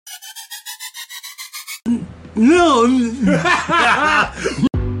No.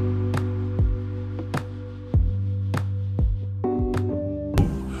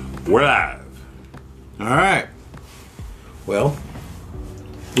 We're live. All right. Well,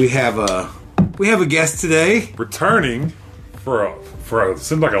 we have a guest today. Returning for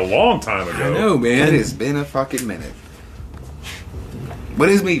seems like a long time ago. I know, man. It has been a fucking minute. But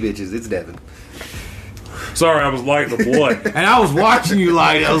it's me, bitches. It's Devin. Sorry, I was lighting the blunt. And I was watching you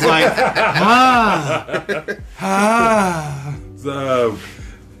light. I was like,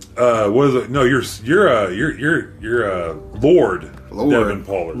 What is it? No, you're Lord Devin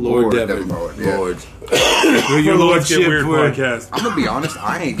Pollard. Lord Devin Pollard. Yeah. Lord. Your Let's Get lordship. Weird podcast. I'm gonna be honest.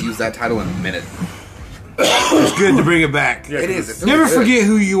 I ain't used that title in a minute. It's good to bring it back. Yeah, It is. It's Never really good. forget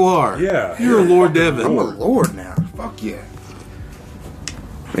who you are. Yeah. You're a Lord I'm Devin. a lord now. Fuck yeah.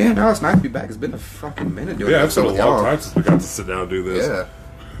 Man, no, it's nice to be back. It's been a fucking minute doing Yeah, that. it's been a long time since we got to sit down and do this. Yeah.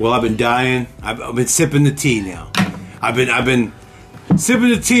 Well, I've been dying. I've been sipping the tea now. I've been sipping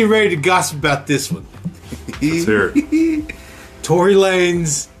the tea and ready to gossip about this one. Let's hear it. Tory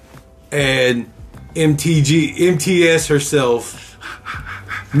Lanez and MTS herself,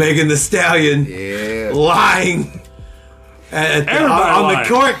 Megan Thee Stallion, Yeah. lying on lying. the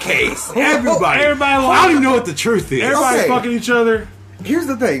court case. Everybody Everybody I don't lying. even know what the truth is. Everybody's Okay. fucking each other. Here's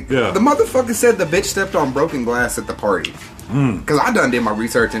the thing. Yeah. The motherfucker said the bitch stepped on broken glass at the party. Because I done did my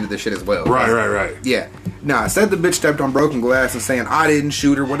research into this shit as well. Right. Yeah. Nah, I said the bitch stepped on broken glass and saying I didn't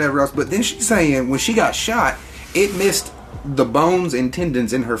shoot her, whatever else. But then she's saying when she got shot, it missed the bones and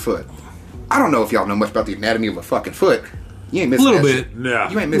tendons in her foot. I don't know if y'all know much about the anatomy of a fucking foot. You ain't missing Little that bit. shit. Yeah.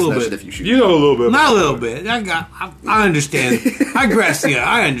 You ain't missing Little that bit. shit if you shoot. You know a little bit. Not a little bit. I understand. I grasp the.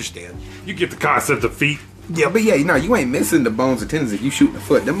 I understand. You get the concept of feet. Yeah, but yeah, you ain't missing the bones and tendons if you shoot in the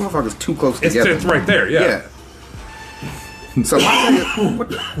foot. Them motherfuckers too close together. It's right there. Yeah. So why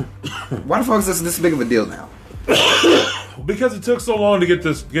the fuck is this big of a deal now? Because it took so long to get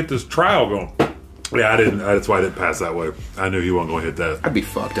this trial going. Yeah, I didn't. That's why I didn't pass that way. I knew he wasn't going to hit that. I'd be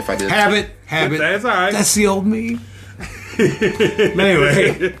fucked if I did. Habit. That's all right. That's the old me. But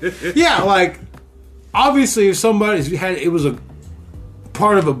anyway, yeah, like obviously, if somebody's had it was a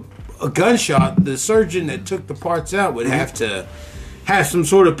part of a gunshot, the surgeon that took the parts out would have to have some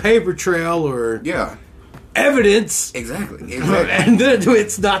sort of paper trail or Yeah, evidence, exactly. and then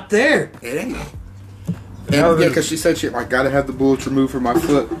it's not there. It ain't. Yeah, because she said she like gotta have the bullets removed from my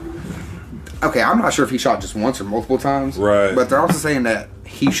foot. Okay, I'm not sure if he shot just once or multiple times. Right. But they're also saying that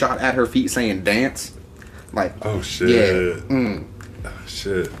he shot at her feet saying dance. Like, Oh shit. Yeah. Oh,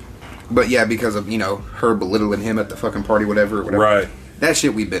 shit. But yeah, because of, her belittling him at the fucking party, whatever. Right. That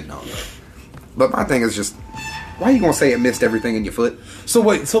shit we've been on. But my thing is just, why are you gonna say it missed everything in your foot? So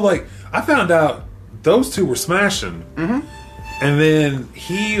wait. So like, I found out those two were smashing, and then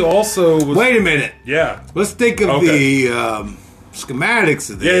he also was. Wait a minute. Yeah. Let's think of Okay. the schematics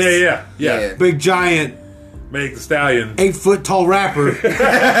of this. Yeah. Yeah. Big giant. Meg the Stallion. 8-foot tall rapper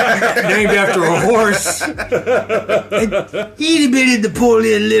named after a horse. And he'd admitted the poor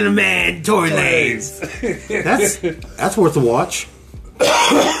little man, Tory Lanez. That's worth a watch.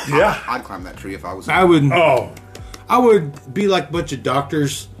 Yeah. I'd climb that tree if I was. I would Oh. I would be like a bunch of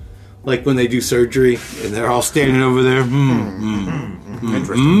doctors, like when they do surgery and they're all standing over there.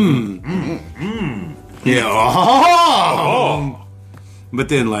 Interesting. Yeah. Oh. But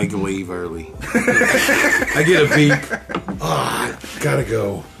then like leave early. I get a beep. Gotta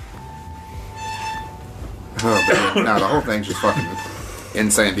go. Oh, man. No, the whole thing's just fucking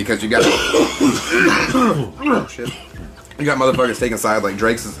insane because you got oh, shit. You got motherfuckers taking sides like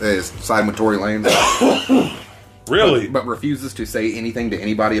Drake's is siding with Tory Lanez, Really? but refuses to say anything to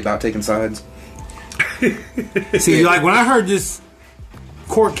anybody about taking sides. See, like when I heard this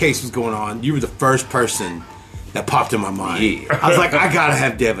court case was going on, you were the first person that popped in my mind. Yeah. I was like, I gotta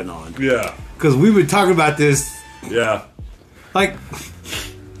have Devin on. Yeah. Because we've been talking about this. Yeah. Like,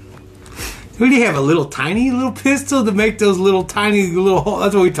 who do you have? A little tiny little pistol to make those little tiny little holes?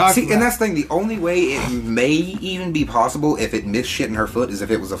 That's what we talked See, about. and that's the thing. The only way it may even be possible if it missed shit in her foot is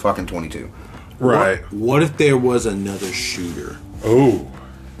if it was a fucking 22. Right. What if there was another shooter? Oh.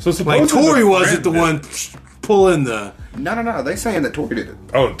 So Like supposedly Tory the wasn't the friend one pulling the. No. They saying that Tory did it.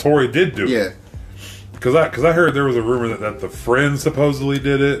 Oh, Tory did do it. Yeah. Because I heard there was a rumor that the friend supposedly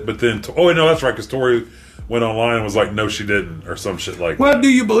did it, but then oh no, that's right, because Tory went online and was like, "No, she didn't," or some shit like. Well, do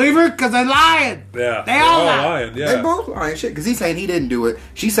you believe her? Because they're lying. Yeah, They all lie. lying. Yeah, They both lying shit because he's saying he didn't do it.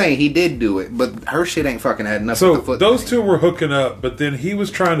 She's saying he did do it, but her shit ain't fucking adding up. So with the foot those thing. two were hooking up, but then he was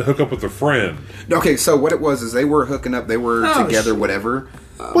trying to hook up with a friend. Okay, so what it was is they were hooking up. They were Oh, together, shit. whatever.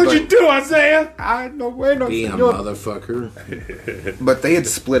 What'd you do, Isaiah? I know where no. Being a motherfucker. But they had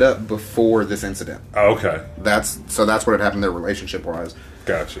split up before this incident. Oh, okay, That's what had happened their relationship wise.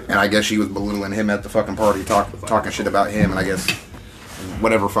 gotcha. And I guess she was belittling him at the fucking party, talking shit about him, and I guess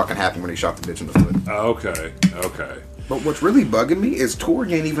whatever fucking happened when he shot the bitch in the foot. Oh, okay. But what's really bugging me is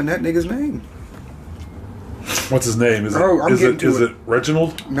Tori ain't even that nigga's name. What's his name? Is Oh, I'm getting to is it. it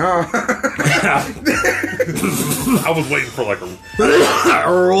Reginald? No. I was waiting for like a.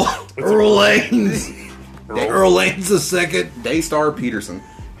 Earl Lanes. Earl Lanes the second. Daystar Peterson.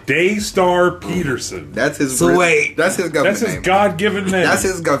 Daystar Peterson. That's his. So wait. That's his government That's his name. God-given name. That's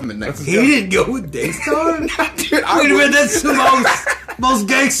his government name. He didn't go with Daystar? Dude, Wait a minute, that's the most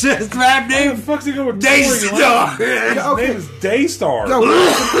gangster rap What name. the fuck's he going with? Daystar. His name is Daystar. Yo,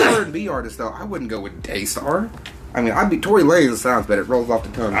 as an R&B artist though, I wouldn't go with Daystar. I mean, I'd be Tory Lanez sounds better. It rolls off the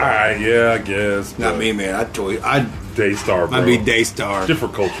tongue. Alright, yeah, I guess. Not but me, man. I'd Daystar, bro. be Daystar.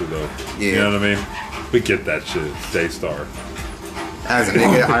 Different culture, though. Yeah. You know what I mean? We get that shit. Daystar. As a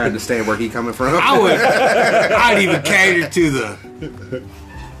nigga, I understand where he coming from. I'd even cater to the,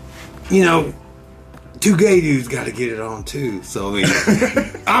 two gay dudes got to get it on too. So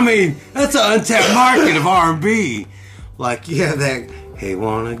I mean, that's an untapped market of R&B. Like you have that. Hey,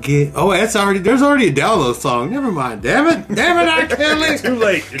 wanna get? Oh, there's already a download song. Never mind. Damn it, R. Kelly. Too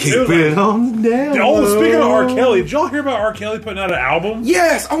late. It's Keep too late. it on the download. Oh, speaking of R. Kelly, did y'all hear about R. Kelly putting out an album?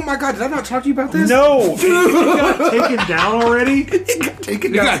 Yes. Oh my god, did I not talk to you about this? No. It got taken down already? Take it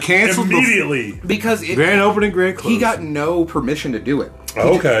It got canceled Immediately. because Grand opening, grand close. he got no permission to do it.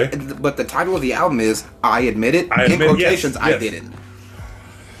 Okay. But the title of the album is "I Admit It." I in admit- quotations, yes, I yes. didn't.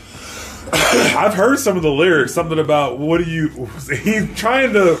 I've heard some of the lyrics. Something about he's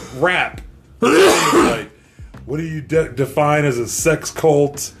trying to rap. Like, what do you define as a sex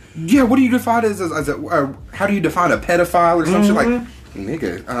cult? Yeah, what do you define as a how do you define a pedophile or some shit like?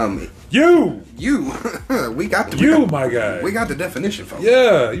 Nigga, You, we got the my guy. we got the definition, folks.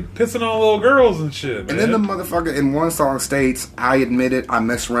 Yeah, you pissing on little girls and shit, man. And then the motherfucker in one song states, "I admit it, I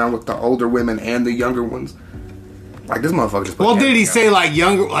mess around with the older women and the younger ones." Like this motherfucker just. Put Well, did he everything say out. like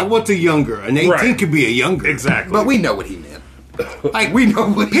younger? Like what's a younger? An 18 Right. could be a younger. Exactly. But we know what he meant. Like We know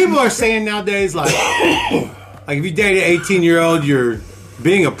what people are saying nowadays. Like if you date an 18-year-old, you're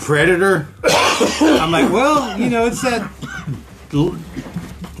being a predator. I'm like, well, it's that.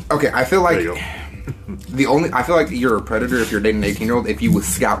 Okay, I feel like There you go. I feel like you're a predator if you're dating an 18-year-old if you was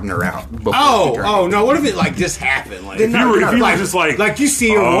scouting her out. Before she turned Oh no! What if it like just happened? Like Then If you were like, just like, like you see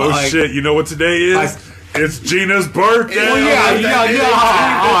her. oh like, shit, you know what today is? Like- It's Gina's birthday. Well, yeah.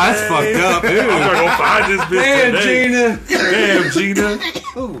 Oh, that's fucked up. I'm gonna go find this bitch Damn, today. Gina.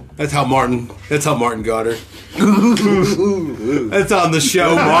 Damn, Gina. That's how Martin got her. That's on the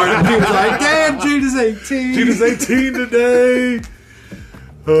show, Martin. He was like, "Damn, Gina's 18." Gina's 18 today.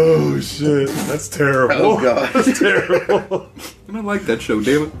 Oh shit, that's terrible. Oh god, That's terrible. I like that show.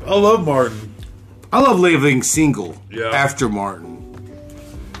 Damn it. I love Martin. I love living single Yeah. after Martin.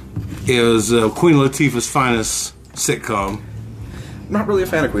 It was Queen Latifah's finest sitcom. Not really a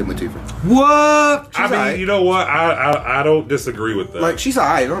fan of Queen Latifah. What? I mean, alright. you know what? I don't disagree with that. Like she's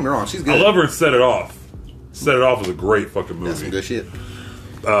alright. Don't get me wrong. She's good. I love her and Set It Off. Set It Off was a great fucking That's some movie. good shit.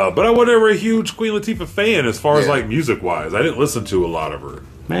 But I was never a huge Queen Latifah fan as far as Yeah. like music wise. I didn't listen to a lot of her.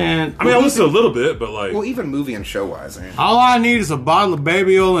 Man, I mean, I listened a little bit, but like, Well, even movie and show wise, man. all I need is a bottle of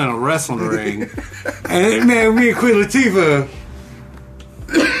baby oil and a wrestling ring. And man, me and Queen Latifah,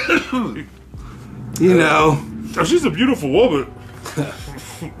 oh, she's a beautiful woman.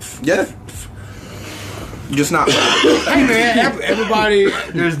 Yeah. Just not. hey man, everybody,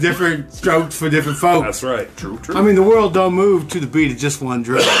 there's different strokes for different folks. That's right. True. I mean, the world don't move to the beat of just one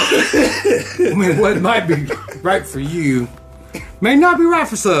drum. I mean, what might be right for you may not be right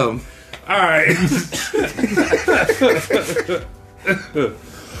for some. All right.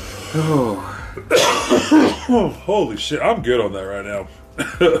 Oh, holy shit! I'm good on that right now.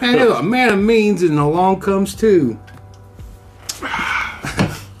 Man, a man of means and along comes two.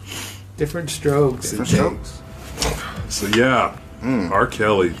 Different strokes. Different strokes. So yeah, R.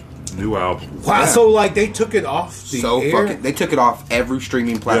 Kelly, new album. Wow, so like they took it off the So air? fucking. They took it off every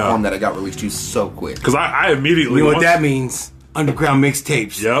streaming platform Yeah. that it got released to so quick. Because I immediately. You know what once- that means? Underground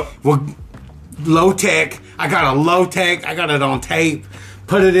mixtapes. Yep. Well, low tech. I got a low tech. I got it on tape.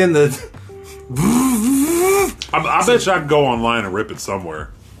 Put it in the. I bet you I can go online and rip it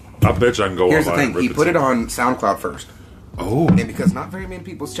somewhere. I bet you I can go Here's the online thing: and he rip put it to- on SoundCloud first, Oh, and because not very many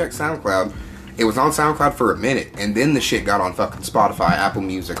people check SoundCloud, it was on SoundCloud for a minute, and then the shit got on fucking Spotify, Apple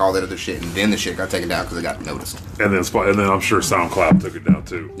Music, all that other shit, and then the shit got taken down because it got noticed. and then I'm sure SoundCloud took it down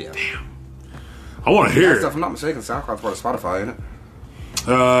too. Yeah. I want to hear If it. I'm not mistaken, SoundCloud's part of Spotify, isn't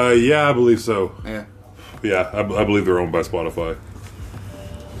it? Yeah, I believe so. Yeah. Yeah, I believe they're owned by Spotify.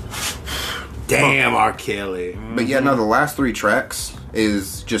 Damn, R. Kelly. But yeah, no, the last 3 tracks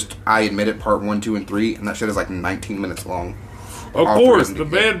is just I Admit It, part 1, 2, and 3, and that shit is like 19 minutes long. Of All course, three the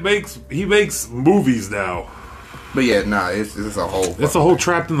of them, man makes movies now. But yeah, nah, it's a whole. It's a whole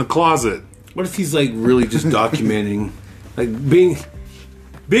trapped in the closet. What if he's like really just documenting, like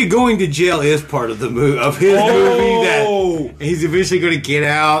going to jail is part of the movie of his movie that he's eventually going to get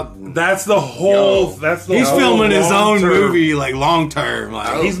out. That's the whole. That's the He's whole filming his own long-term- movie like long term. Like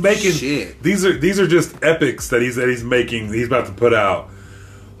Oh, He's making shit. these are just epics that he's making. He's about to put out.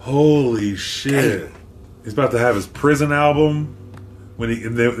 Holy shit! Damn. He's about to have his prison album.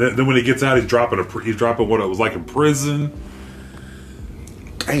 And then when he gets out, he's dropping what it was like in prison.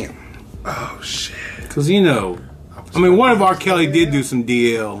 Damn. Oh shit! because I mean, one of R. Kelly did do some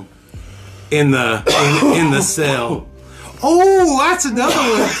DL in the cell. Oh, that's another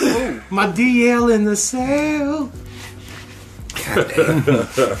one. My DL in the cell.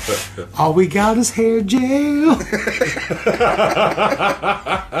 All we got is hair gel.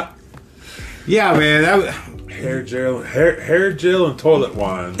 Yeah, man. Hair gel, and toilet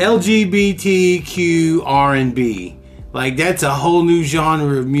wine. LGBTQ R&B. Like, that's a whole new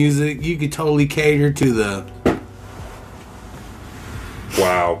genre of music. You could totally cater to the...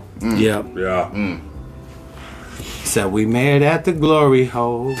 Wow. Yep. Yeah. So we met at the glory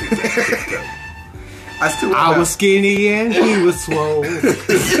hole. I still. I was skinny and he was swole.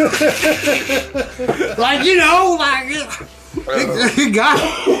 Like, it got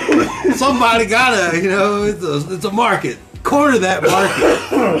somebody gotta, it's a market. Corner that market.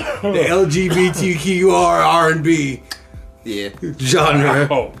 The LGBTQ R&B Yeah. genre.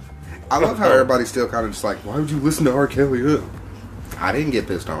 Oh. I love how everybody's still kind of just like, why would you listen to R. Kelly? Ugh. I didn't get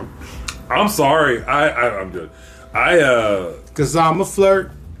pissed on. I'm sorry. I'm good. Cause I'm a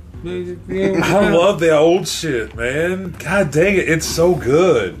flirt. I love that old shit, man. God dang it, it's so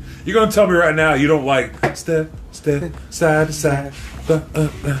good. You're gonna tell me right now you don't like step, side to side.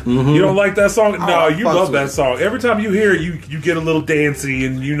 You don't like that song? No, you fuck love with that it. song. Every time you hear it, you get a little dancey,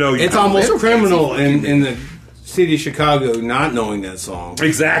 and It's almost criminal in the city of Chicago not knowing that song.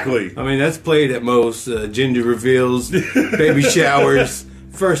 exactly. I mean, that's played at most gender reveals, baby showers,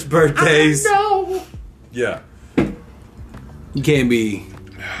 first birthdays. No. Yeah. You can't be.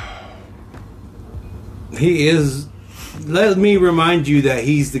 He is. Let me remind you that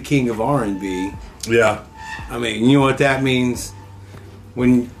he's the king of R&B. Yeah. I mean, you know what that means?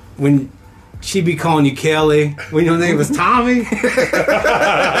 When she be calling you Kelly, when your name was Tommy,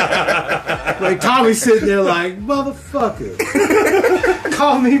 like Tommy's sitting there like, motherfucker,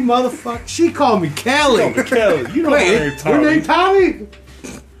 call me motherfucker. She called me Kelly. Kelly, you know Wait, my name, Tommy. your name Tommy?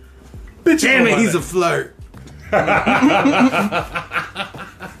 Bitch, Damn you know it, he's my a flirt.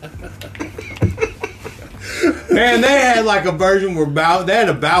 Man, they had like a version where they had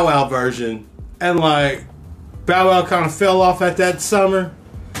a Bow Wow version, and like Bow Wow kind of fell off at that summer,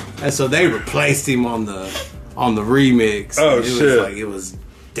 and so they replaced him on the remix. Oh, And shit. it was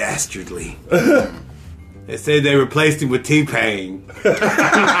dastardly. They said they replaced him with T-Pain.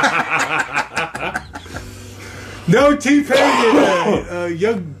 No, T-Pain and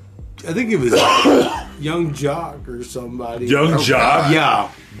young. I think it was Young Jock or somebody. Young Jock?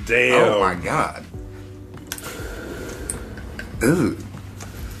 Yeah. Damn. Oh my god. Ooh.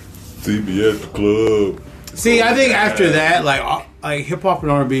 See me at the club. See, I think after that, like hip hop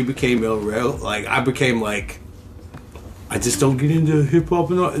and R&B became irrelevant. Like I became like, I just don't get into hip hop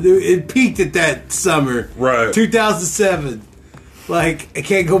and R&B. It peaked at that summer, Right. 2007. Like I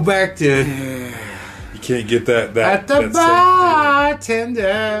can't go back to You can't get that at the that same-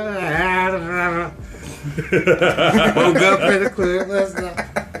 bartender. Woke up in the club last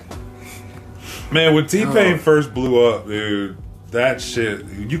night. Man, when T-Pain first blew up, dude, that shit,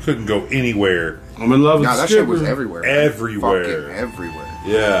 you couldn't go anywhere. I'm in love with Nah, that shit was everywhere. Everywhere. Fucking everywhere.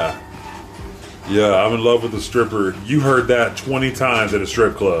 Yeah. Yeah, I'm in love with the stripper. You heard that 20 times at a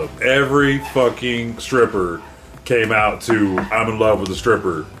strip club. Every fucking stripper came out to I'm in love with the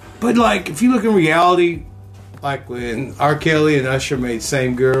stripper. But like, if you look in reality, like when R. Kelly and Usher made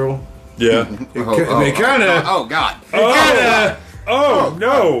 "Same Girl," Yeah. they kind of. Oh god. Oh,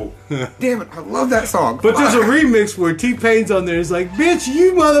 no. Damn it! I love that song. But there's a remix where T-Pain's on there. It's like, bitch,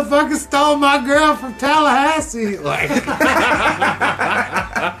 you motherfucker stole my girl from Tallahassee. Like,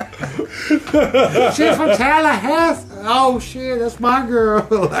 She's from Tallahassee. Oh shit, that's my girl.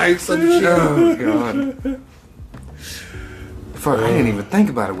 Like some shit. Oh god. Fuck, I didn't even think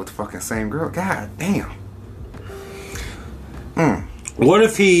about it with the fucking same girl. God damn. What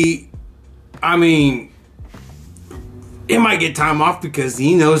if he? I mean, he might get time off because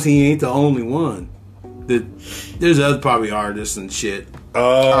he knows he ain't the only one. There's other probably artists and shit.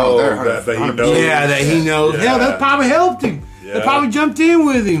 Oh, they're that he knows. Yeah, that he knows. Yeah. Hell, that probably helped him. Yeah. They probably jumped in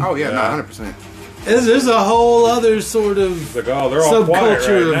with him. Oh yeah, Yeah. no, 100%. There's a whole other sort of It's like, oh, they're all quiet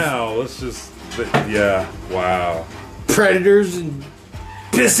subculture right of now. Let's just, yeah, wow. predators and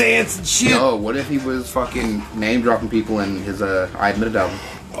piss ants and shit. Oh, what if he was fucking name dropping people in his I Admitted album?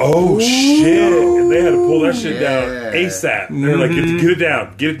 Oh shit! And they had to pull that shit down Yeah. ASAP. They're like, get it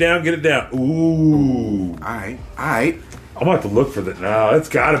down, get it down, get it down. Ooh, Alright. I'm gonna have to look for that now. It's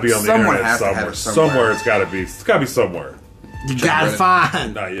got to be on the Someone internet has to have somewhere. it somewhere. Somewhere it's got to be. It's got to be somewhere. You gotta Reddit.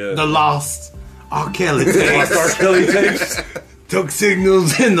 find Not yet. the lost R. Kelly Lost tapes. R. Kelly tapes. Took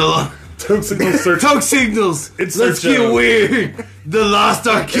signals in the Took signal search. took signals. It's Let's search get out. weird. The lost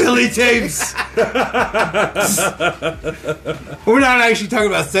R. Kelly tapes. We're not actually talking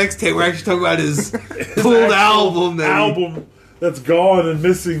about sex tape. We're actually talking about his pulled album. Album that's gone and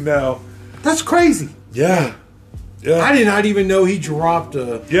missing now. That's crazy. Yeah, yeah, I did not even know he dropped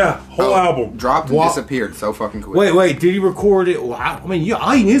a. yeah. Whole album. Dropped and Wa- disappeared so fucking quick. Wait, did he record it? Well, I mean, yeah,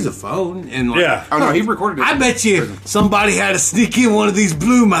 all he needs is a phone and like, Yeah. Oh no, he recorded it. I bet you somebody had to sneak in one of these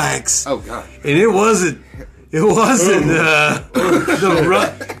blue mics, Oh god. and it wasn't the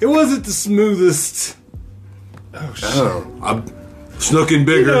it wasn't the smoothest. Oh. I snuck in You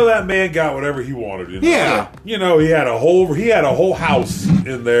bigger. know that man got whatever he wanted. You know? Yeah. You know he had a whole house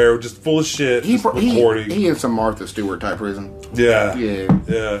in there just full of shit. He, Just recording. he in some Martha Stewart type prison. yeah. Yeah.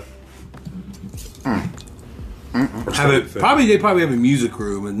 Yeah. They probably have a music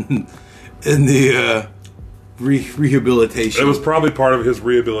room in the rehabilitation. It was probably part of his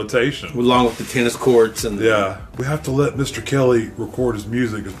rehabilitation. along with the tennis courts and Yeah. We have to let Mr. Kelly record his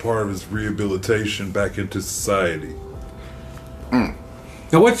music as part of his rehabilitation back into society.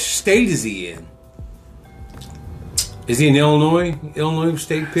 Now, what state is he in? Is he in Illinois? Illinois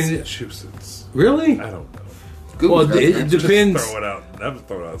State Penitentiary? Massachusetts. Really? I don't know. Google's Well, got it the depends. answer. Depends. Throw it out. I'm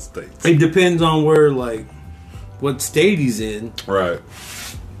throwing out states. It depends on where, like, what state he's in. Right.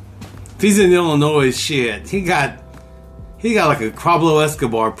 If he's in Illinois, shit, he got like a Pablo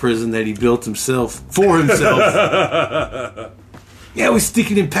Escobar prison that he built himself for himself. Yeah, we're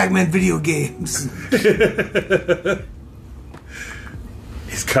sticking in Pac-Man video games.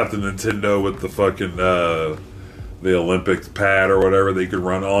 He's got the Nintendo with the fucking the Olympics pad or whatever that you could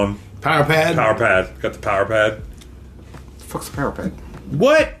run on. Power pad. Power pad. Got the power pad. The fuck's a power pad?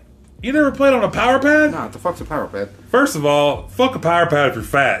 What? You never played on a power pad? Nah, the fuck's a power pad? First of all, fuck a power pad if you're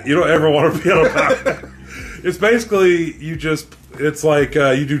fat. You don't ever want to be on a power pad. It's basically it's like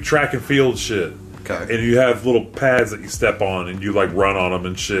you do track and field shit. Okay. And you have little pads that you step on and you like run on them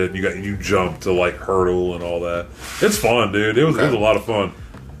and shit. You jump to like hurdle and all that. It's fun, dude. It was a lot of fun.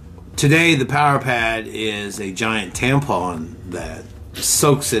 Today, the power pad is a giant tampon that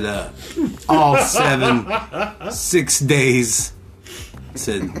soaks it up. All 6 days.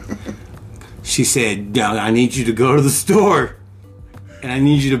 She said, I need you to go to the store and I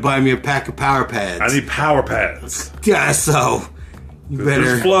need you to buy me a pack of power pads. I need power pads. Yeah, so you There's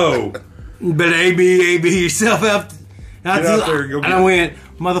better flow. AB yourself up. Get out there and go And get I it. went,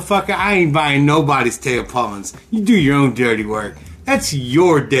 motherfucker, I ain't buying nobody's tampons. You do your own dirty work. That's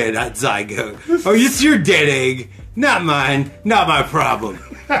your dead zygote. Or it's your dead egg. Not mine. Not my problem.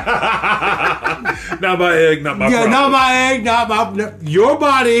 Not my egg, not my Yeah, problem. not my egg. Not my... No, your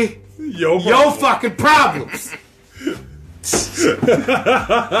body. Yo, Your fucking problems.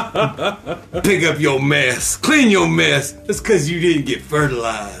 Pick up your mess. Clean your mess. That's because you didn't get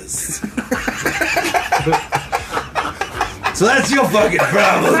fertilized. So that's your fucking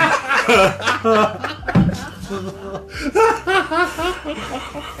problem.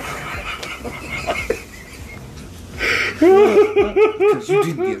 Because you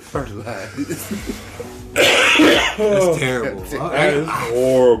didn't get fertilized. That's terrible. That is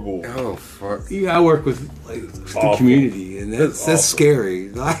horrible. Oh, fuck. I work with like the Awful. community, and that's awful. scary.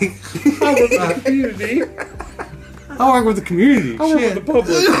 Like I work with the community. I work with the community. Shit. The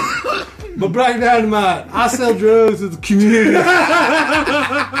public. But Black Dynamite, I sell drugs to the community.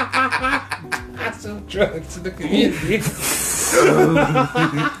 I sell drugs to the community.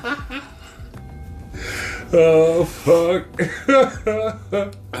 Oh, fuck.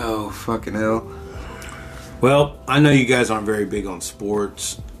 Oh, fucking hell. Well, I know you guys aren't very big on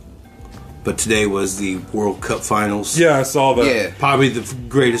sports, But today was the World Cup Finals. Yeah, I saw that. Yeah. Probably the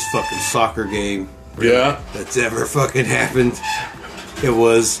greatest fucking soccer game Yeah. that's ever fucking happened. It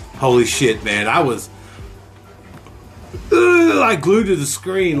was, holy shit, man. I was like glued to the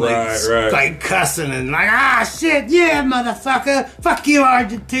screen, like, Right. like cussing and like, shit, yeah, motherfucker. Fuck you,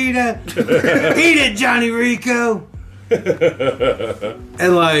 Argentina. Eat it, Johnny Rico.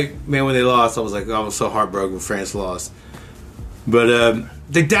 And like, man, when they lost, I was like, I was so heartbroken when France lost. But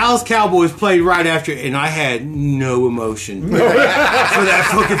the Dallas Cowboys played right after, and I had no emotion for that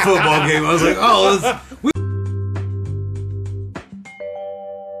fucking football game. I was like,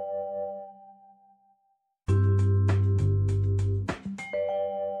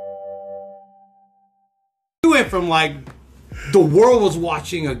 we went from like the world was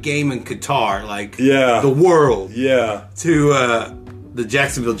watching a game in Qatar, like Yeah. the world, Yeah. to the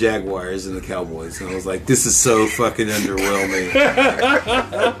Jacksonville Jaguars and the Cowboys, and I was like, "This is so fucking underwhelming."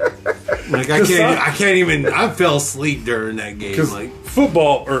 Like I can't even. I fell asleep during that game. Because Like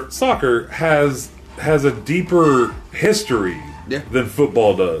football or soccer has a deeper history Yeah. than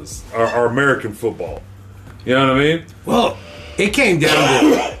football does. Our American football. You know what I mean? well, it came down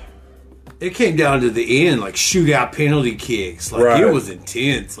to the end, like shootout penalty kicks. Like Right. it was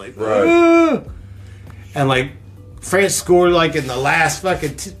intense. Like Right. and like France scored like in the last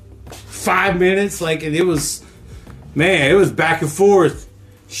fucking 5 minutes. Like and it was, man, it was back and forth.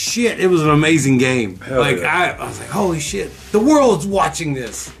 Shit, it was an amazing game. Hell like yeah. I was like, holy shit, the world's watching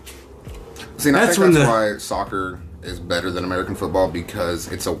this. See, and I That's think when that's the- why soccer is better than American football because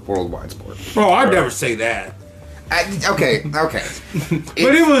it's a worldwide sport. Bro, I'd never say that. Okay. But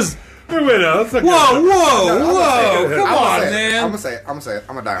it was. Wait, no, that's not Whoa, good. whoa, come on, man. I'm gonna say it. I'm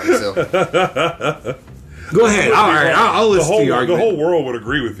gonna die on this hill. Go ahead. All right, I'll The listen to your whole argument. world would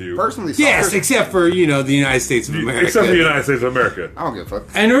agree with you. Personally, soccer, Yes, except for, the United States of America. Except for the United States of America. I don't give a fuck.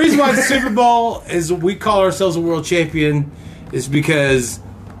 And the reason why the Super Bowl is we call ourselves a world champion is because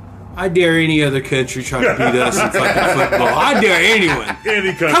I dare any other country try to beat us in fucking football. I dare anyone. Any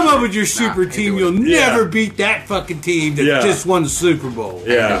country. Come up with your super can't team. do it. You'll Yeah. never beat that fucking team that Yeah. just won the Super Bowl.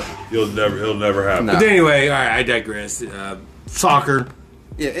 Yeah, he'll never happen. No. But anyway, all right, I digress. Soccer.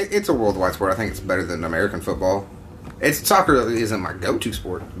 Yeah, it's a worldwide sport. I think it's better than American football. Soccer isn't my go-to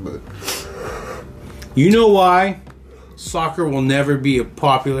sport, but You know why soccer will never be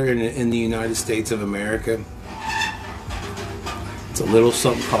popular in the United States of America? It's a little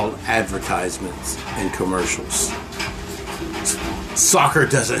something called advertisements and commercials. Soccer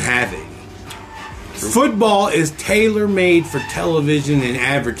doesn't have it. Football is tailor-made for television and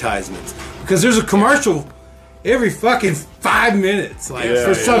advertisements because there's a commercial every fucking 5 minutes, like Yeah,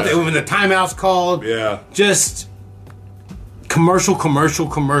 for something yeah. when the timeout's called. Yeah, Just commercial.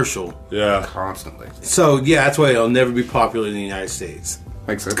 yeah, constantly So yeah, that's why it'll never be popular in the United States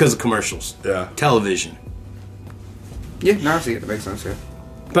makes sense. because of commercials, yeah. television. Yeah, no, I see it. It makes sense. Yeah.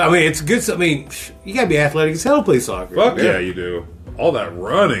 But I mean, it's good. I mean, you gotta be athletic as hell to play soccer. Fuck Yeah. yeah, you do. All that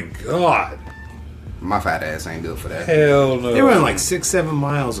running, God, My fat ass ain't good for that. hell no. They run like 6-7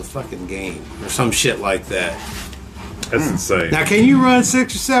 miles a fucking game or some shit like that. That's insane. Now, can you run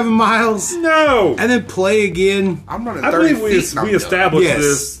 6 or 7 miles No, and then play again? I'm running I 30 believe feet. and I'm we done. established Yes.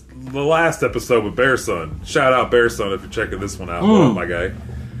 this the last episode with Bear Son. Shout out Bear Son if you're checking this one out, my guy.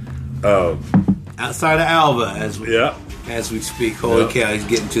 Outside of Alva, Yeah, as we speak. Holy Yeah. cow, he's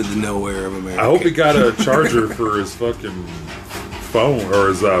getting to the nowhere of America. I hope he got a charger for his fucking phone or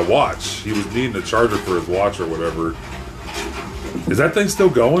his watch. He was needing a charger for his watch or whatever. Is that thing still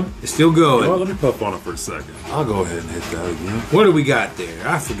going? It's still You know what? going. Let me puff on it for a second. I'll go ahead and hit that again. What do we got there?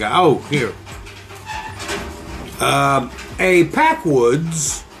 I forgot. Oh, here. A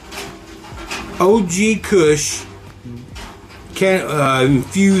Packwoods OG Kush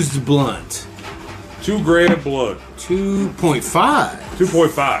infused blunt. 2 gram blood. 2.5.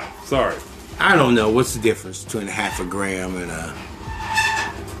 2.5. Sorry. I don't know. What's the difference between half a gram and a...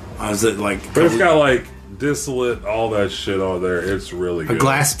 Was it like But it's got like distillate, all that shit on there. It's really a good.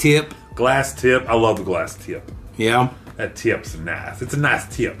 glass tip? Glass tip. I love the glass tip. Yeah. That tip's nice. It's a nice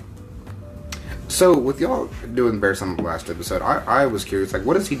tip. So with y'all doing Bear Son last episode, I was curious, like,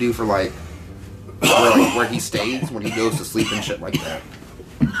 what does he do for like where he stays when he goes to sleep and shit like that?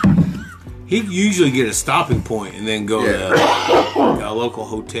 He'd usually get a stopping point and then go Yeah. to a local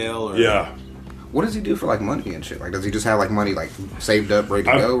hotel or... Yeah. What does he do for like money and shit? Like, does he just have like money like saved up, ready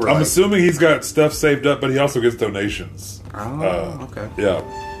to go? Or, I'm like, assuming he's got stuff saved up, but he also gets donations. Oh, okay. Yeah.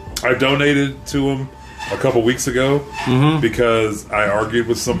 I donated to him a couple weeks ago because I argued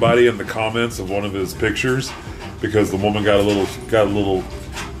with somebody in the comments of one of his pictures because the woman got a little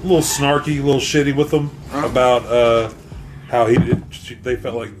snarky, a little shitty with him about how they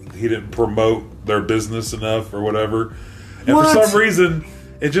felt like he didn't promote their business enough or whatever. And for some reason,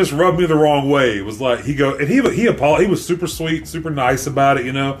 it just rubbed me the wrong way. It was like he was super sweet, super nice about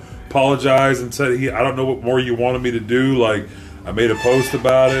it, apologized and said I don't know what more you wanted me to do. Like, I made a post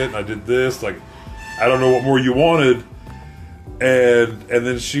about it and I did this. Like, I don't know what more you wanted. And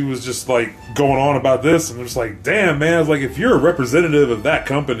then she was just like going on about this, and I'm just like, damn, man. I was like, if you're a representative of that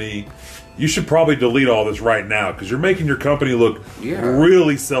company, you should probably delete all this right now, because you're making your company look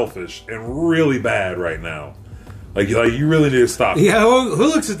really selfish and really bad right now. Like you really need to stop. Yeah, who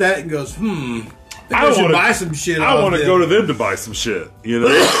looks at that and goes, I should buy some shit. I want to go to them to buy some shit.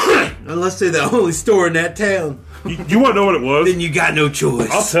 Unless they're the only store in that town. You want to know what it was? Then you got no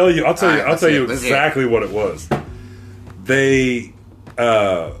choice. I'll tell you exactly what it was. They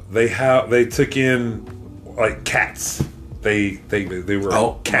took in like cats. They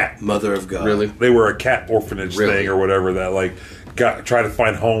were cat mother of God. Really? They were a cat orphanage thing or whatever that like try to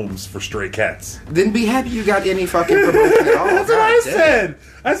find homes for stray cats. Then be happy you got any fucking promotion at all. That's what I said.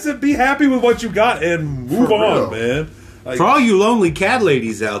 I said be happy with what you got and move on, man. Like, for all you lonely cat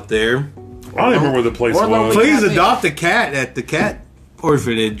ladies out there, I don't even remember where the place was. Please adopt a cat at the cat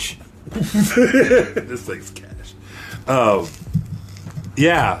orphanage. This thing's cash.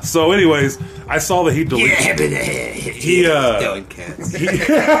 Yeah. So, anyways, I saw that he deleted. He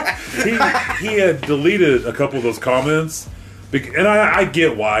had deleted a couple of those comments, and I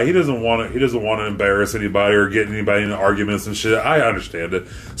get why he doesn't want to embarrass anybody or get anybody into arguments and shit. I understand it.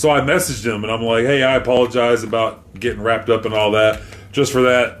 So I messaged him and I'm like, hey, I apologize about getting wrapped up and all that. Just for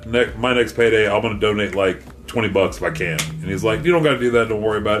that, my next payday, I'm going to donate like $20 if I can. And he's like, you don't got to do that. Don't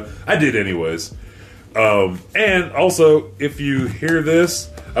worry about it. I did anyways. And also, if you hear this,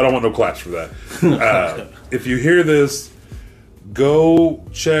 I don't want no claps for that. If you hear this, go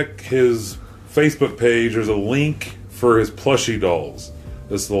check his Facebook page. There's a link for his plushie dolls.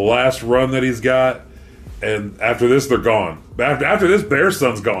 This is the last run that he's got, and after this, they're gone. After this, Bear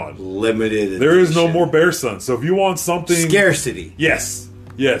Son's gone. Limited. There is no more Bear Son. So if you want something, scarcity. Yes.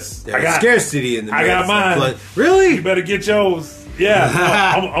 There's scarcity in the. I got mine. Really? You better get yours.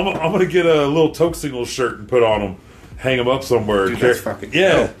 Yeah, no, I'm gonna get a little Toke Signal shirt and put on them, hang them up somewhere. Dude, that's fucking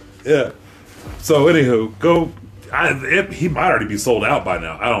yeah. So anywho, go. He might already be sold out by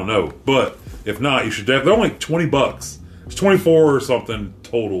now. I don't know, but if not, you should. They're only like $20. It's 24 or something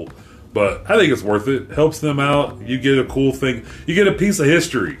total, but I think it's worth it. Helps them out. You get a cool thing. You get a piece of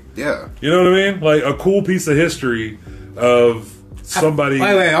history. Yeah, you know what I mean? Like a cool piece of history of somebody.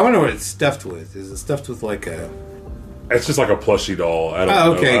 Wait, I wonder what it's stuffed with. Is it stuffed with like a? It's just like a plushie doll. I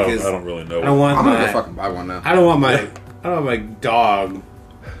don't know. I don't really know. I'm gonna go fucking buy one now. I don't want my dog.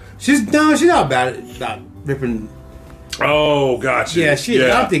 She's not about ripping. Oh, gotcha. Yeah, I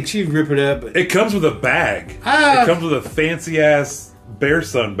don't think she'd rip it up. But it comes with a bag. It comes with a fancy ass Bear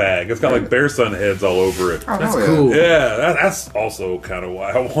Son bag. It's got like Bear Son heads all over it. Oh, that's cool. Yeah, that's also kind of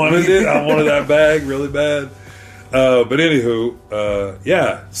why I wanted it. I wanted that bag really bad. But anywho,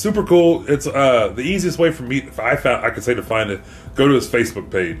 yeah, super cool. It's the easiest way for me. I could say to find it. Go to his Facebook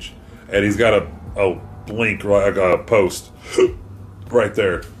page, and he's got a link, like a post, right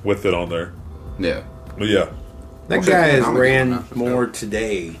there with it on there. Yeah, but yeah. That guy has ran more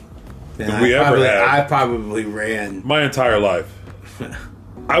today than we ever had. I probably ran my entire life.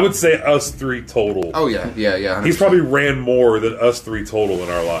 I would say us three total. Oh yeah. 100%. He's probably ran more than us three total in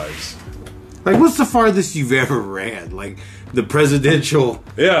our lives. Like, what's the farthest you've ever ran? Like the presidential,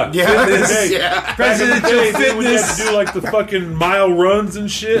 fitness, presidential fitness. When you have to do like the fucking mile runs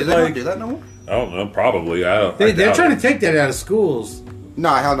and shit. Do they not do that no more? I don't know. Probably. They're trying to take that out of schools. No,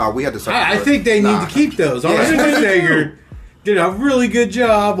 hell no. We had to. I think they need to keep those. Arnold Schwarzenegger did a really good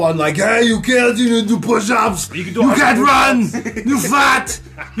job on like, hey, you can't do push-ups. You can't run. You fat.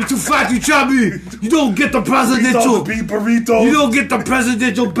 You're too fat. You chubby. You don't get the presidential. You don't get the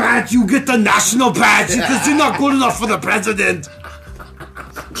presidential badge. You get the national badge because you're not good enough for the president.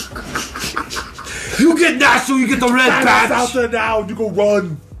 You get national. You get the red badge. Out there now. You go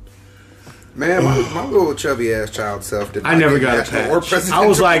run. Man, my little chubby ass child self did. I never got a patch. I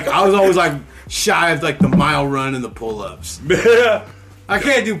was always like shy of like the mile run and the pull ups. Yeah. I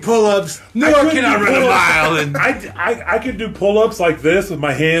can't do pull ups, nor can I run a mile. And I could do pull ups like this with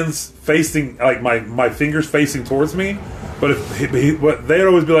my hands facing, like my fingers facing towards me. But they'd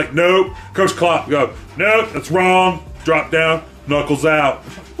always be like, nope, Coach Klopp, go, nope, that's wrong. Drop down, knuckles out.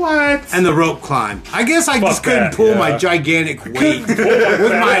 What? And the rope climb. I guess I just couldn't pull my gigantic weight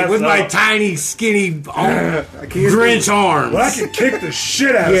with my tiny, skinny Grinch arms. Well, I could kick the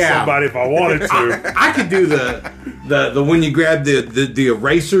shit out of somebody if I wanted to. I could do the when you grab the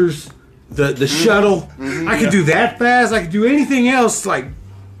erasers, the shuttle. I could do that fast. I could do anything else, like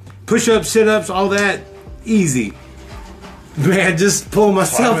push-ups, sit-ups, all that, easy. Man, just pull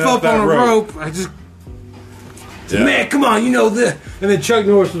myself up on a rope. I just, man, come on, you know this. And then Chuck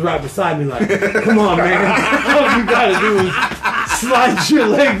Norris was right beside me, like, come on, man. All you gotta do is slide your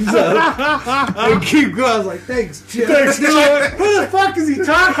legs up and keep going. I was like, thanks, Chuck. Thanks, Chuck. Like, who the fuck is he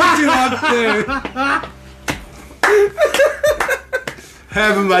talking to up there?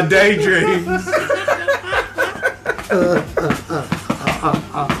 Having my daydreams.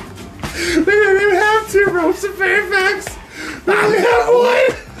 They didn't even have 2 ropes in Fairfax. They only have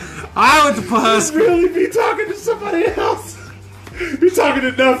 1. I went to Pawhuska. Really be talking to somebody else. You're talking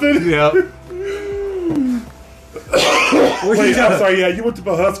to nothing. Yep. Wait, I'm sorry. Yeah, you went to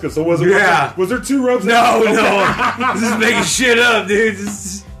Pawhuska. So was there 2 ropes? No. This is making shit up, dude.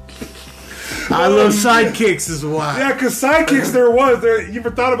 I love sidekicks is why. Yeah, because sidekicks you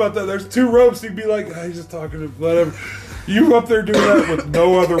ever thought about that? There's 2 ropes. You'd be like, he's just talking to whatever. You up there doing that with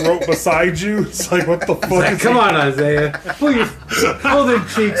no other rope beside you? It's like, what the fuck? Like, come on, Isaiah. Pull them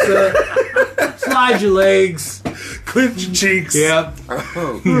cheeks up. Slide your legs. Clench your cheeks. Yep.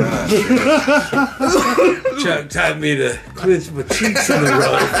 Oh, God. Chuck taught me to clench my cheeks in the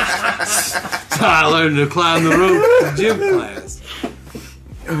rope. That's how I learned to climb the rope in gym class.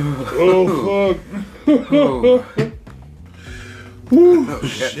 Oh, fuck. Oh. Woo,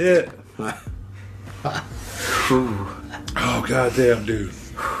 shit. Oh, goddamn, dude.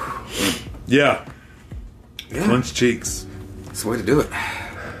 Yeah. Clench cheeks. That's the way to do it.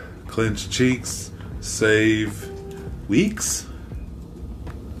 Clench cheeks. Save weeks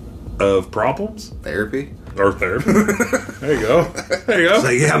of problems. Therapy. Or therapy. There you go. There you go. It's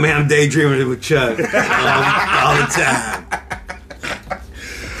like, yeah, man, I'm daydreaming with Chuck all the time.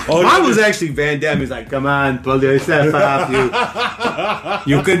 Mine was actually Van Damme. He's like, come on, pull yourself up.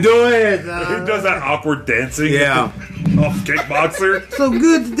 You can do it. He does that awkward dancing. Yeah. Off kickboxer. So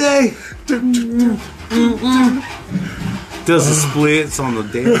good today. Does the splits on the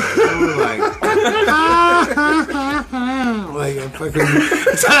dance floor, like a fucking.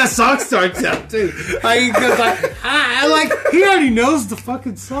 That's how that song starts out too. Like, cause like he already knows the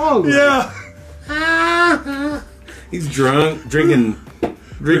fucking song. Yeah. He's drunk, drinking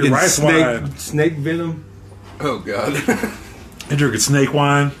rice wine. snake venom. Oh, God. And drinking snake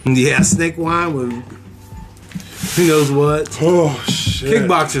wine. Yeah, snake wine with who knows what. Oh, shit.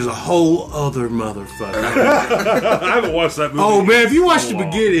 Kickboxer's a whole other motherfucker. I haven't watched that movie. Oh man, if you watch the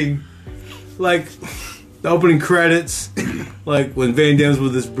beginning, like the opening credits, like when Van Damme's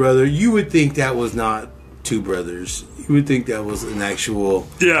with his brother, you would think that was not 2 brothers. You would think that was an actual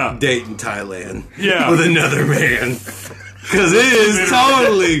date in Thailand with another man. Because it is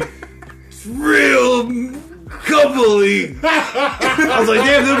totally real couple-y. I was like,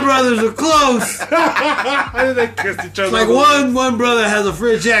 damn, them brothers are close. They kissed each other. Like one brother has a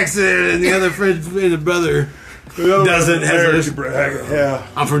French accent and the other brother doesn't have Yeah.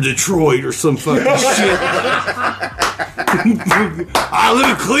 I'm from Detroit or some fucking shit. I live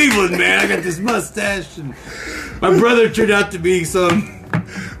in Cleveland, man. I got this mustache, and my brother turned out to be some.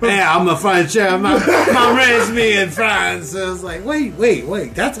 Yeah, I'm a French. My raised me in France. So I was like,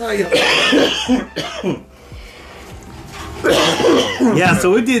 wait. That's how you. Yeah,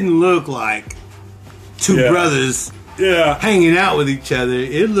 so it didn't look like 2 brothers hanging out with each other.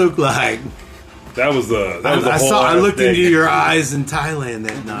 It looked like. That was the. I looked into your eyes in Thailand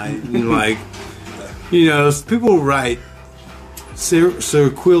that night, and like, you know, people write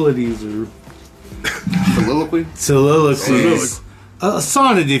cirquilities or soliloquies, a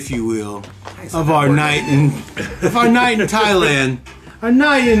sonnet, if you will, of our night in Thailand, our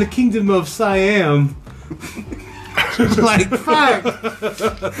night in the kingdom of Siam. Like, fuck.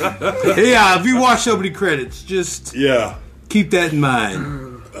 Yeah, if you watch so many credits, just keep that in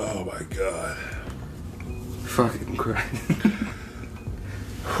mind. Oh my God. Fucking Christ.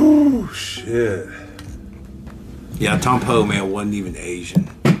 Whew, shit. Yeah, Tom Poe, man, wasn't even Asian.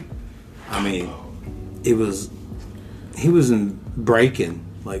 I mean, he was in Breaking,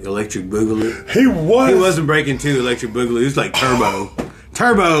 like Electric Boogaloo. He wasn't Breaking 2 Electric Boogaloo. He was like Turbo.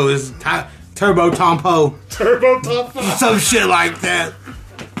 Turbo is Turbo Tom Poe. Turbo Tom Poe. Some shit like that.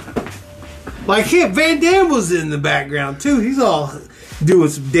 Like Van Damme was in the background too. He's all doing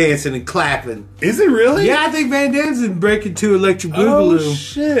some dancing and clapping. Is he really? Yeah, I think Van Damme's in Breaking 2 Electric Boogaloo. Oh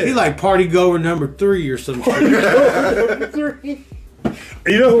shit. He like party goer number 3 or some shit.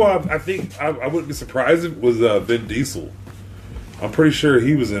 You know who I think I wouldn't be surprised if was Vin Diesel. I'm pretty sure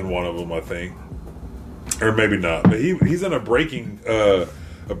he was in one of them. I think, or maybe not. But he's in a breakdancing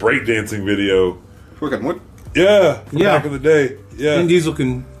video. Fucking what? Yeah, from back in the day. Yeah, Vin Diesel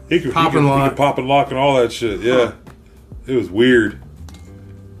can He could Pop and lock. pop and lock and all that shit. Yeah, it was weird.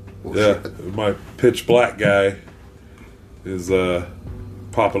 Well, Yeah, shit. my pitch black guy is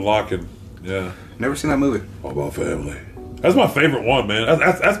pop and locking. Yeah, Never seen that movie. all about family. That's my favorite one, man.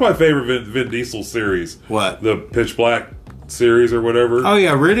 That's my favorite Vin Diesel series. What? The Pitch Black series or whatever. Oh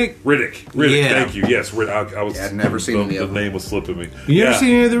yeah, Riddick. Riddick. Yeah. Thank you. Yes, I was. Yeah, I'd never seen any the of them. name was slipping me. You ever Yeah. seen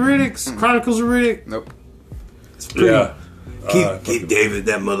any of the Riddicks? Chronicles of Riddick. Nope. It's pretty. Yeah. Keep David,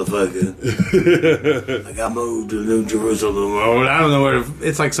 that motherfucker. Like I moved to New Jerusalem. Or I don't know where.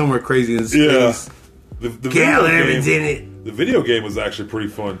 It's like somewhere crazy in Yeah. space. The Cal video Evans game- in it. The video game was actually pretty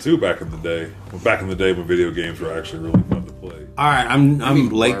fun too back in the day. Back in the day when video games were actually really fun to play. All right, I'm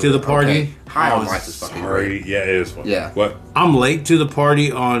late to the party. Okay. High I on was- Life is fucking great. Sorry, yeah, it is fun. Yeah. What? I'm late to the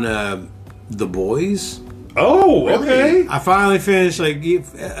party on The Boys. Oh, Really? okay. I finally finished like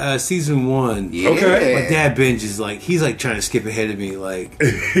season 1. Yeah. Okay. My dad binges like he's like trying to skip ahead of me. Like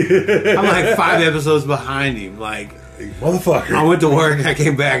I'm like 5 episodes behind him. Like Motherfucker. I went to work, I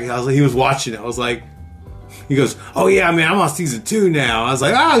came back, I was like, he was watching it. I was like, he goes, "Oh yeah, man, I'm on season 2 now." I was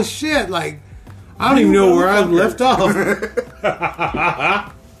like, "Oh shit!" Like I don't even know where I left off.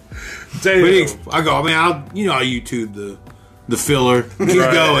 Damn. But I go, man, I'll YouTube the filler. Keep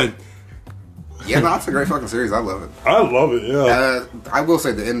Right. going. Yeah, no, it's a great fucking series. I love it. I love it, yeah. I will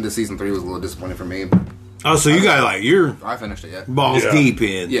say the end of season 3 was a little disappointing for me. But Oh, so you got like you're I finished it yet. balls Yeah. deep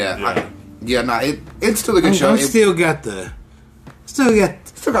in. Yeah. It's still a good show. I'm It- still got got a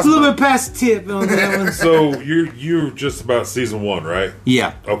little some- bit past the tip on that one. So you're just about season 1, right?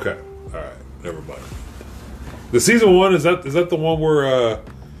 Yeah. Okay. All right. Never mind. The season 1 is that the one where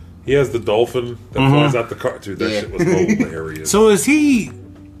he has the dolphin that flies out the car? Dude, that Yeah. shit was hilarious. So does he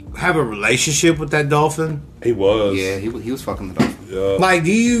have a relationship with that dolphin? He was. yeah, he was fucking the dolphin. Yeah. Like,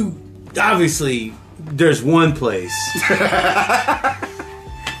 do you obviously there's one place.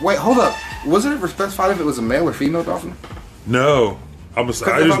 Wait, hold up. Was it ever specified if it was a male or female dolphin? No. I if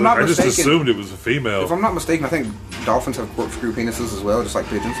I'm not just mistaken- assumed it was a female. If I'm not mistaken, I think dolphins have corkscrew penises as well, just like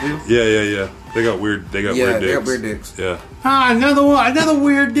pigeons do. Yeah. They got weird. They got Yeah, weird they dicks. got weird dicks. Yeah. Another one, another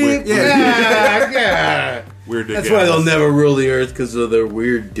weird dick. Yeah. Yeah. Weird dick. That's why they'll animals. never rule the earth because of their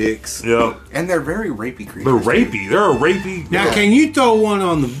weird dicks. Yeah. And they're very rapey creatures. They're rapey. They're a rapey. Now, Yeah. can you throw one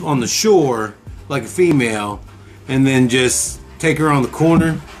on the shore like a female, and then just take her on the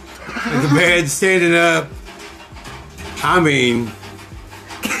corner, like the bed standing up? I mean,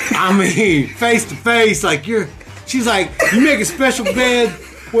 face to face, like she's like, you make a special bed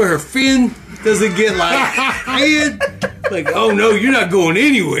where her fin doesn't get like head. Like, oh no, you're not going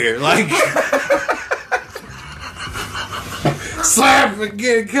anywhere. Like, slap and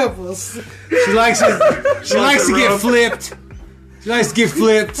get a couple. She likes it. She likes to get flipped. She likes to get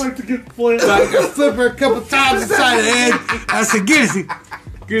flipped. like to get flipped. Like, I flip her a couple times inside the head. I said, get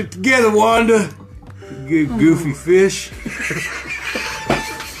it together, Wanda. Good goofy fish.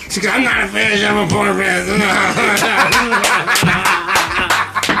 She goes, I'm not a fish, I'm a porn fish.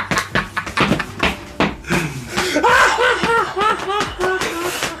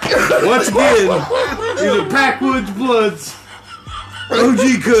 Once again, these are Backwoods Bloods,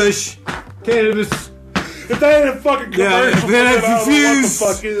 OG Kush, cannabis. If that ain't a fucking Yeah, commercial, then I'm I don't know what the confused.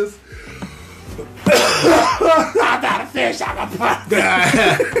 fuck is. I'm not a fish, I'm a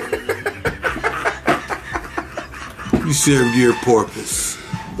porn. You served your purpose.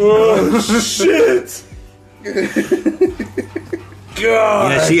 Oh shit!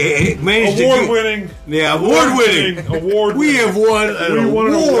 God. Yeah, she managed to Award get, winning. yeah, award winning. Award. We have won an won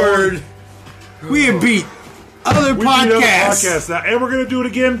an award. We have beat other We did other podcasts. podcasts now, and we're gonna do it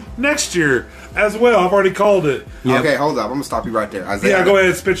again next year as well. I've already called it. Yep. Okay, hold up. I'm gonna stop you right there. Isaiah, Yeah, go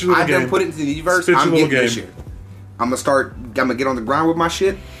ahead. Spit your I little done game. put it into the universe. Spit your I'm little getting this game. shit. I'm gonna get on the ground with my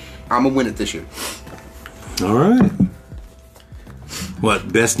shit. I'm gonna win it this year. All right.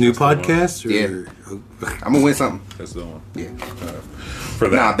 What, best new podcast? Or, Yeah. I'm gonna win something. That's the one. Yeah. For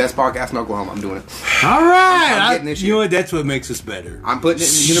that. Nah, best podcast in Oklahoma. I'm doing it. All right. I'm getting this You know shit. what? That's what makes us better. I'm putting it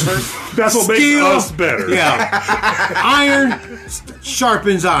in the universe. That's what Skill. makes us better. Yeah. Iron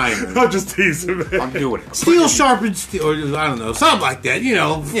sharpens iron. I'm just teasing, man. I'm doing it. Steel sharpens steel, or I don't know, something like that. You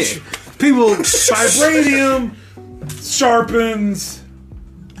know, Yeah. people. Vibranium sharpens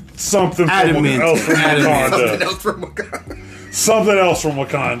something from Adamant. else from Adamant. Something Wakanda. else from Wakanda. Something else from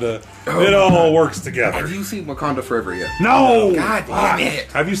Wakanda. It all works together. Have you seen Wakanda Forever yet? No! God damn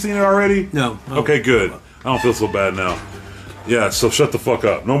it. Have you seen it already? No. Okay, good. I don't feel so bad now. Yeah, so shut the fuck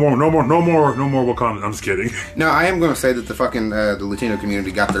up. No more Wakanda. I'm just kidding. No, I am going to say that the fucking the Latino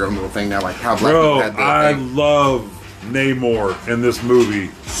community got their own little thing now, like how black Bro, people had their I thing. love Namor in this movie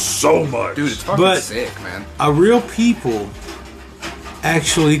so much. Dude, it's fucking But- sick, man. A real people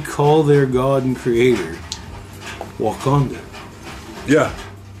actually call their god and creator Wakanda. Yeah.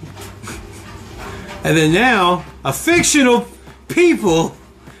 And then now, a fictional people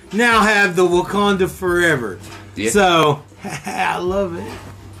now have the Wakanda Forever. Yeah. So, I love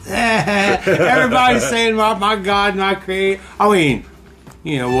it. Everybody's saying about my God, my creator. I mean,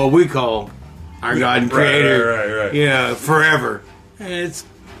 you know, what we call our God and creator. Right. You know, forever. And it's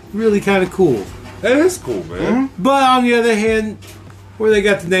really kind of cool. That is cool, man. But on the other hand, where they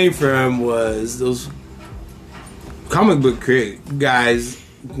got the name from was those comic book guys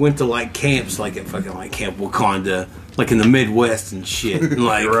went to like camps, like at fucking like Camp Wakanda, like in the Midwest and shit, and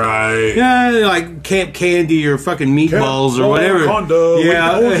like Right. yeah, like Camp Candy or fucking meatballs or Camp whatever. Wakanda,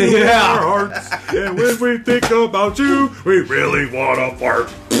 Yeah, we hold you in our yeah. hearts, and when we think about you, we really want to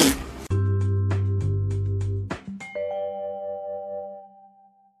fart.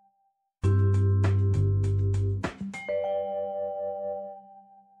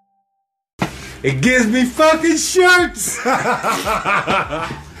 It gives me fucking shirts.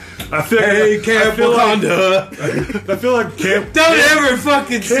 I feel Hey, Camp Wakanda. I feel like Camp Don't ever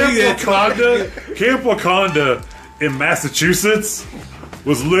fucking Camp see that. Camp Wakanda in Massachusetts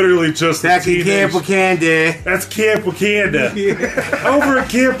was literally just Back a in Camp teenage. Wakanda. That's Camp Wakanda. Over at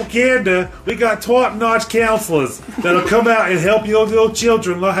Camp Wakanda, we got top-notch counselors that'll come out and help your little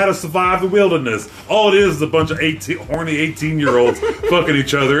children learn how to survive the wilderness. All it is a bunch of horny 18-year-olds fucking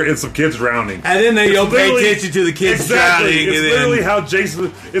each other and some kids drowning. And then they don't pay Literally- attention to the kids Exactly. drowning. It's and literally then, how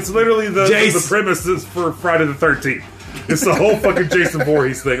Jason. It's literally the Jason. premises for Friday the 13th. It's the whole fucking Jason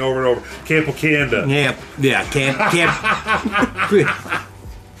Voorhees thing over and over. Camp Wakanda. yeah, camp.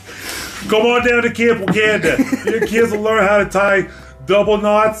 Come on down to Camp Wakanda. Your kids will learn how to tie double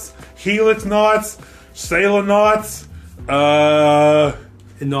knots, helix knots, sailor knots, Not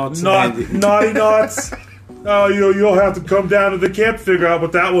naughty knots. Oh, you'll have to come down to the camp to figure out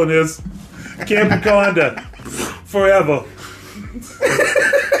what that one is. Camp Wakanda. Forever.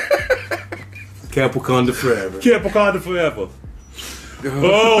 Camp Wakanda forever. Camp Wakanda forever.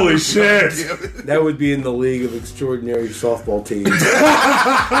 Holy shit. That would be in the League of Extraordinary Softball Teams.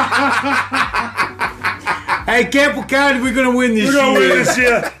 Hey, Camp Wakanda, we're gonna win this We're gonna year. win this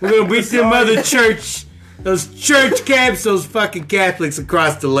year. We're gonna beat them other church, those church camps, those fucking Catholics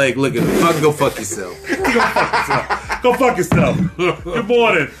across the lake. Look at them. Go fuck yourself. Go fuck yourself. Good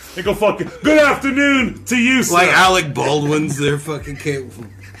morning. And go fucking. Good afternoon to you, sir. Like Alec Baldwin's their fucking camp.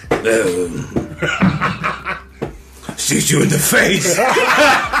 Shoot you in the face.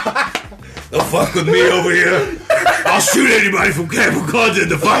 Don't fuck with me over here. I'll shoot anybody from Camp Wakanda in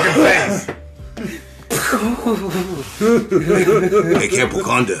the fucking face. Hey, Camp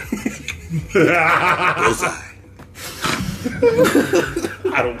Wakanda. Bullseye.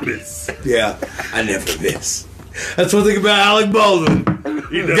 I don't miss. Yeah, I never miss. That's one thing about Alec Baldwin.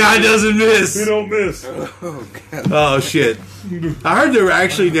 He Guy doesn't miss. He don't miss. Oh, shit. I heard they're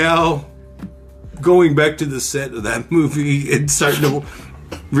actually now going back to the set of that movie and starting to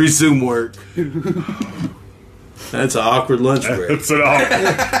resume work. That's an awkward lunch break. It's an awful.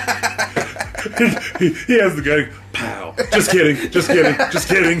 he has the guy. Pow. Just kidding. Just kidding. Just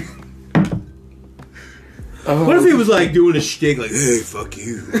kidding. What if he was like doing a shtick like, hey, fuck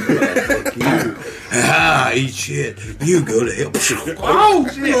you. Fuck you. Ah, eat shit. You go to hell. Oh,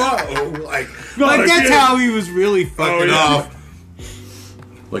 shit. Oh, like that's again. how he was really fucking off.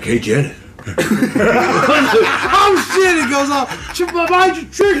 Like, hey, Janet. Oh, shit. It goes off. Mind your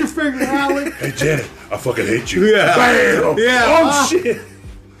trigger finger, Alec. Hey, Janet. I fucking hate you. Yeah. Bam. Yeah. Oh, shit.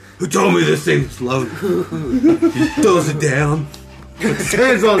 Who told me this thing was loaded? He throws it down. Puts his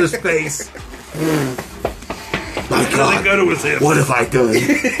hands on his face. My God, Go to his hip. what have I done?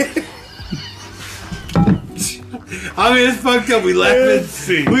 I mean, it's fucked up. We laughing.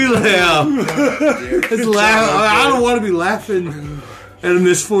 See. We laugh. It's laugh. I don't want to be laughing at a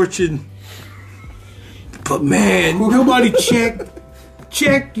misfortune. But man, nobody check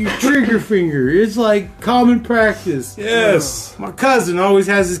your trigger finger. It's like common practice. Yes. My cousin always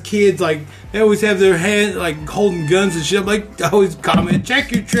has his kids like they always have their hand like holding guns and shit. I'm like, I always comment,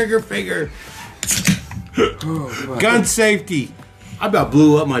 check your trigger finger. Gun safety. I about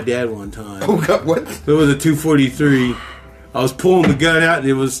blew up my dad one time. Oh God, what? It was a 243. I was pulling the gun out and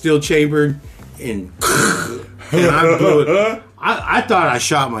it was still chambered, and I blew it. I thought I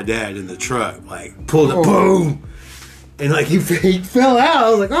shot my dad in the truck. Like pulled it, boom, and like he fell out. I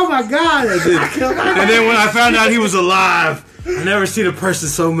was like, oh my God! And then when I found out he was alive, I never seen a person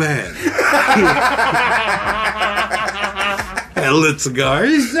so mad. And a lit cigar.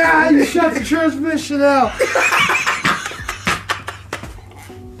 You shot the transmission out.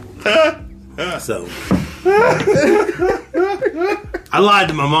 So I lied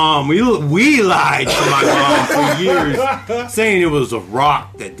to my mom. We lied to my mom for years, saying it was a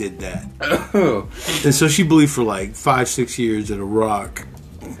rock that did that. And so she believed for like 5-6 years that a rock.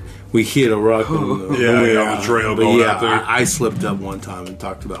 We hit a rock on the trail but going out there. I slipped up one time and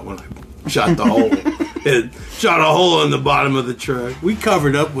talked about when I shot the hole. It shot a hole in the bottom of the truck. We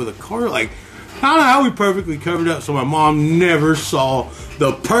covered up with a car. Like, I don't know how we perfectly covered up so my mom never saw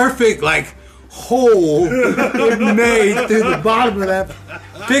the perfect, like, hole it made through the bottom of that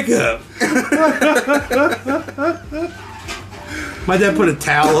pickup. My dad put a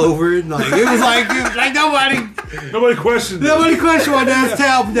towel over it, and like it was like Nobody questioned it. nobody questioned my dad's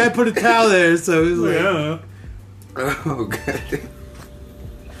towel. But Dad put a towel there, so it was like, Yeah. Oh god.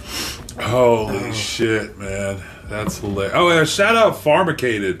 Holy shit, man. That's hilarious. Oh, yeah, shout out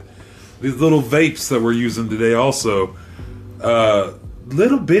Pharmacated. These little vapes that we're using today also.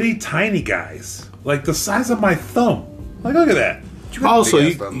 Little bitty tiny guys. Like the size of my thumb. Like, look at that. also you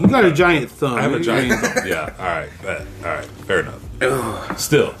big-ass thumb. got a giant thumb. I have a giant thumb. Yeah, alright. Alright, fair enough.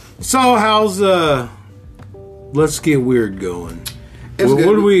 Still. So how's Let's Get Weird going? It's What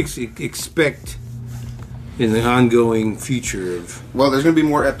good. do we expect in the ongoing future of? Well, there's gonna be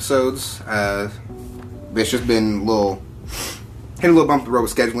more episodes. It's just been a little bump the road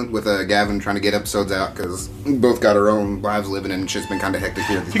with scheduling with Gavin trying to get episodes out because we both got our own lives living and it's just been kind of hectic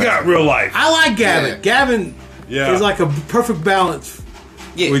here. You got real life. I like Gavin. Yeah. Gavin is like a perfect balance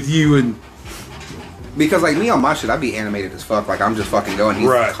with you and. Because like me on my shit, I'd be animated as fuck. Like I'm just fucking going. He's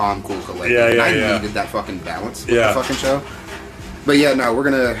Right. calm, cool, collected. Yeah, and yeah, I yeah. needed that fucking balance with Yeah. the fucking show. But yeah, no, we're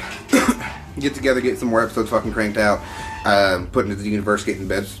gonna get together, get some more episodes fucking cranked out. Putting the Universe Getting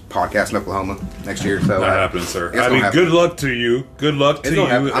Beds podcast in Oklahoma next year. So Not happening, sir. it's I gonna mean, happen. good luck to you. Good luck to It's you gonna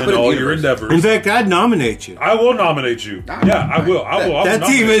happen. I'll and put it in all the your universe. endeavors. In fact, I'd nominate you. I will nominate you. Yeah, I will. I will. I'll That's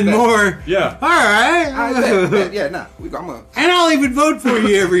nominate even you. more. Yeah. All right. bet. Yeah, no, I'm a. And I'll even vote for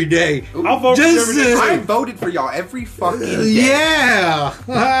you every day. I'll vote for you Just, every day. I voted for y'all every fucking day. Yeah.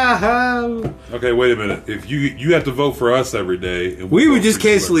 Okay, wait a minute. If you have to vote for us every day, and We vote would just for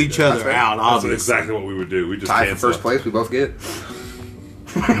you cancel every each day. other That's right. out, That's obviously. exactly what we would do. We just Tie for cancel. first place, we both get.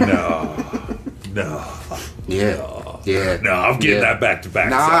 No. Yeah. No, I'm getting Yeah. that back to back.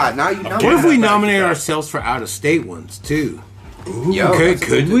 Nah, you know. What if getting we that back nominate to back. ourselves for out-of-state ones, too? Yo, Okay, that's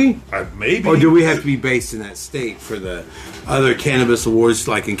could good. we? Maybe. Or do we have to be based in that state for the other cannabis awards,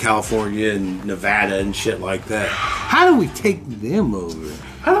 like in California and Nevada and shit like that? How do we take them over?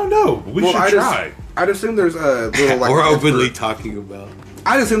 I don't know. We should try. I'd assume there's a little like. We're openly talking about.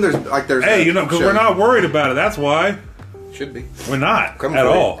 I'd assume there's Hey, because we're not worried about it. That's why Should be. we're not Coming at for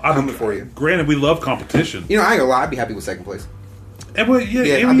you. all. Coming for you. Granted, we love competition, You know, I ain't gonna lie. I'd be happy with second place. and we, Yeah,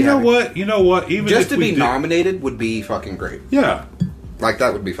 and I'd be you know happy. what? You know what? Even Just if to we be did- nominated would be fucking great. yeah. Like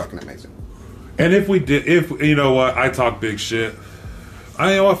that would be fucking amazing. And if we did, if you know what, I talk big shit.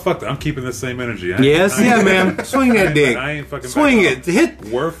 I know what, fuck that. I'm keeping the same energy. Yes, yeah, man. Swing that dick. I ain't fucking Swing backing it. Hit.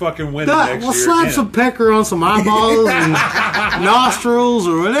 We're fucking winning next We'll year. slap again. some pecker on some eyeballs and nostrils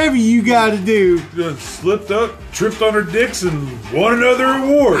or whatever you got to do. Just slipped up, tripped on her dicks, and won another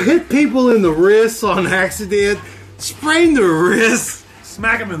award. Hit people in the wrists on accident. Sprain their wrists.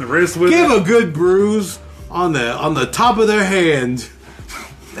 Smack him in the wrist with Give it. a good bruise on the top of their hand.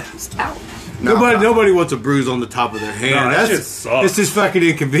 No, Nobody wants a bruise on the top of their hand. No, that shit That's sucks. it's just fucking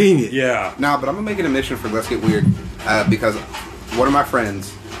inconvenient. Yeah. Nah, but I'm gonna make it a mission for Let's Get Weird because one of my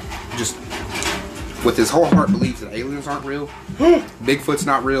friends just with his whole heart believes that aliens aren't real, Bigfoot's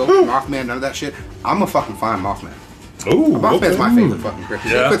not real, Mothman, none of that shit. I'm a fucking find Mothman. Ooh. Mothman's Okay. my favorite fucking creature.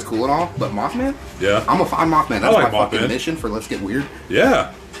 Yeah. Bigfoot's cool and all, but Mothman? Yeah. I'm a find Mothman. That's like my fucking Mothman. mission for Let's Get Weird.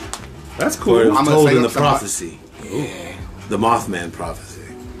 Yeah. That's Or cool. it was I'm gonna told say in the something- prophecy. The Mothman prophecy.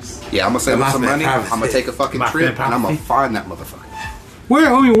 Yeah, I'm gonna save The up some Mothman money. I'm prophecy. gonna take a fucking Mothman trip and I'm gonna prophecy. find that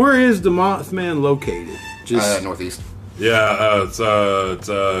motherfucker. Where is the Mothman located? Just Northeast. Yeah, it's isn't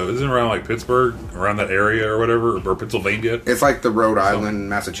it around like Pittsburgh, around that area or whatever, or Pennsylvania? It's like the Rhode Island,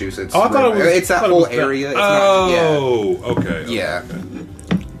 Massachusetts. Oh, I thought it was. It's I that thought it whole was area. It's oh, okay. not. Yeah.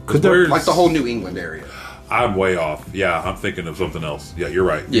 could there, Like the whole New England area. I'm way off. Yeah, I'm thinking of something else. Yeah, you're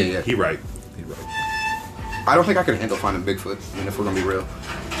right. Yeah, yeah. He right. I don't think I could handle finding Bigfoot. I mean, if we're gonna be real.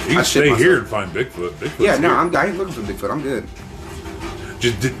 You I can shit stay myself. here and find Bigfoot. Bigfoot's Yeah, no, here. I ain't looking for Bigfoot. I'm good.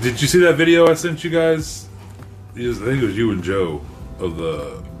 Did you see that video I sent you guys? I think it was you and Joe of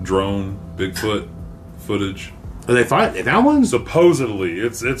the drone Bigfoot footage. are they found one? Supposedly,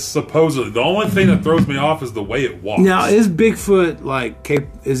 it's supposedly the only thing that throws me off is the way it walks. Now is Bigfoot like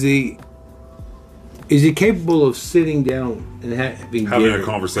is he capable of sitting down and having a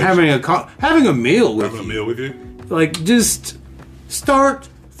conversation, having a meal with having a you? meal with you. Like just start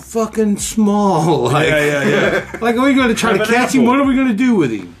fucking small. Like, yeah. like, are we going to try Have to an catch him? apple. What are we going to do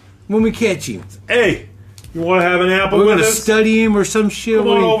with him when we catch him? Hey, you want to have an apple We're with going to us? study him or some shit. Come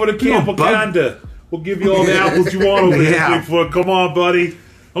on over to Camp Wakanda. We'll give you all the apples you want over here, Yeah. Bigfoot. Come on, buddy.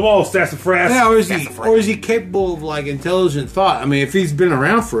 Come on, Sassafras. Yeah, or is he capable of like intelligent thought? I mean, if he's been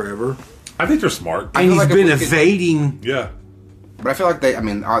around forever I think they're smart. and he's like if been we could- evading, Yeah. But I feel like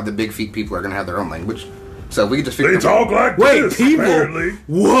the big feet people are gonna have their own language. So we could just They figure. talk like wait, this, people, apparently.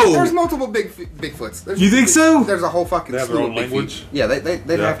 whoa, There's multiple Bigfoots. There's, You think so? There's a whole fucking They have slew their of own big language? feet. Yeah, they'd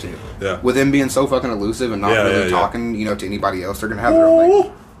Yeah. have to. Yeah. With them being so fucking elusive and not Yeah, really yeah. talking, to anybody else, they're gonna have their own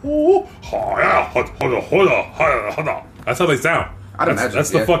language. That's how they sound. I'd imagine, That's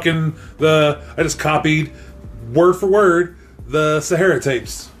the yeah. fucking I just copied word for word the Sahara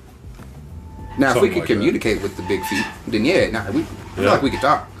tapes. Now, if we Something could like that. communicate with the big feet, then I feel Yeah. like we could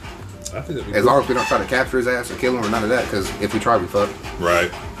talk. I think that'd be As cool. long as we don't try to capture his ass or kill him or none of that, because if we try, we fuck. Right.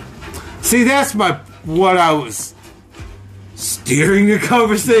 see, that's what I was steering the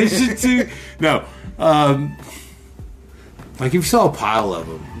conversation to. No, like if you saw a pile of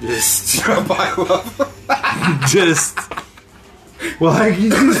them, just well, like you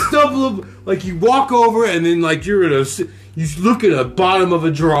just stumble, like you walk over and then like you look at the bottom of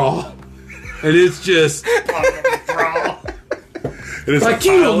a drawer, and it's just It is like a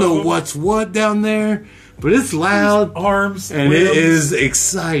you pile don't know of what's what down there, but it's loud arms and limbs. it is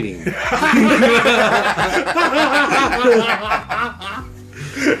exciting.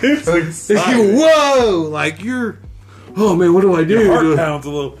 It's exciting. Whoa! Like you're, oh man, what do I do? Your heart pounds a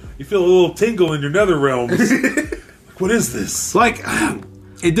little. You feel a little tingle in your nether realms. Like, what is this? Like,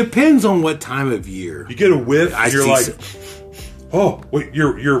 it depends on what time of year. You get a whiff. I And you're see like, so- oh wait,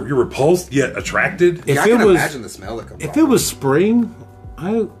 you're repulsed yet attracted. If I it can was, imagine the smell that comes if off. it was spring,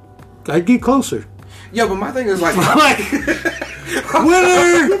 I'd get closer. Yeah, but my thing is like, Like,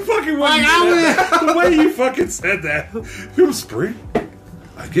 winter. Fucking Like, the way you fucking said that. If it was spring,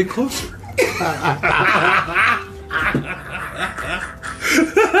 I'd get closer.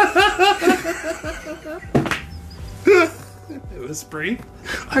 It was spring.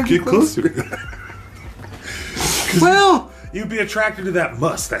 I'd get closer. Well, You'd be attracted to that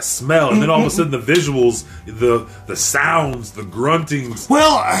musk, that smell, and then all of a sudden the visuals, the sounds, the gruntings.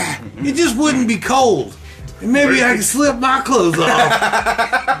 well, it just wouldn't be cold. And maybe I could slip my clothes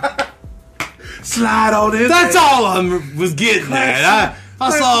off. Slide on in. That's all I was getting at.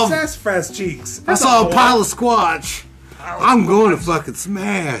 I saw sassafras cheeks. I saw a pile of squatch. I'm going to fucking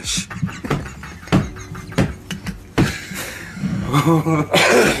smash.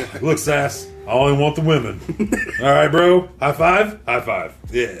 Look, Sass, I only want the women. All right, bro. High five? High five.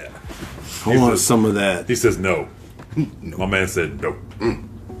 Yeah. I want some of that. He says no. My man said no.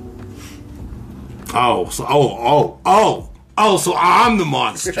 Oh, so I'm the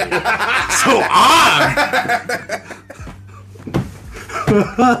monster. So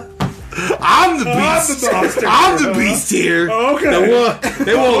I'm the beast. monster. I'm the beast here. Okay.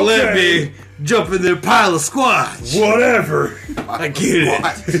 They won't let Okay. me jump in their pile of squash. Whatever. I get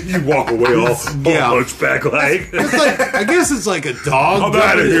it. You walk away all Yeah. hunchback like. It's like, I guess it's like a dog. I'm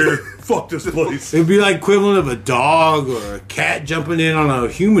out of here. Fuck this place. It'd be like equivalent of a dog or a cat jumping in on a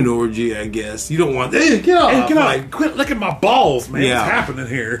human orgy, I guess. You don't want that. Hey, get off. Hey, get Like, out. Quit licking my balls, man. Yeah. What's happening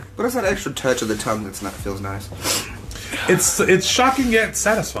here? but it's that extra touch of the tongue that's not feels nice. It's shocking yet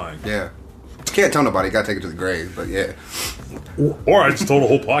satisfying. Yeah, can't tell nobody. Got to take it to the grave. But yeah, Or I just told a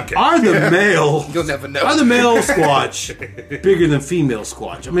whole podcast. Are the male you'll never know. are the male squatch bigger than female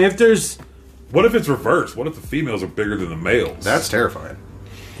squatch? I mean, if there's What if it's reversed? What if the females are bigger than the males? That's terrifying.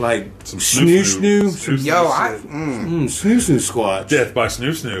 like Some snoo snoo. snoo, Yo, snoo snoo squatch. Death by snoo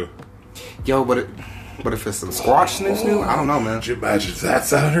snoo. yo, but if it's some squatch snoo, I don't know, man. Could you imagine that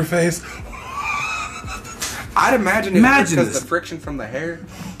sound on her face? I'd imagine it's Imagine because this. the friction from the hair.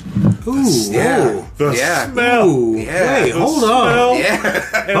 Ooh, Yeah. ooh. The Yeah. smell. Ooh, Yeah. wait, The hold on.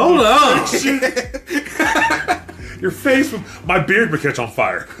 Yeah, Hold on. Your face would, my beard would catch on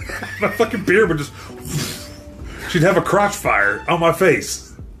fire. My fucking beard would just. She'd have a crotch fire on my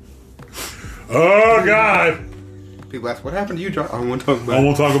face. Oh, God. people ask, "What happened to you, John?" I don't want to talk about I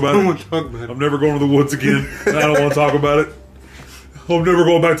won't talk about I it. don't want to talk about it. I'm never going to the woods again. And I don't want to talk about it. I'm never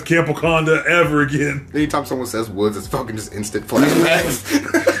going back to Camp Wakanda ever again. Anytime someone says woods, it's fucking just instant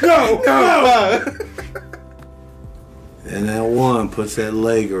flashbacks. No. And that one puts that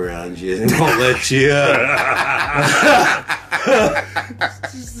leg around you and won't let you up.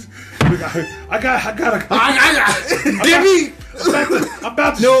 I got. Give me. I'm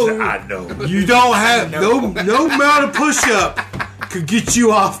about to. No. I know. You don't have no amount of push up could get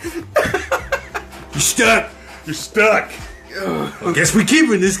you off. You stuck. You're stuck. I guess we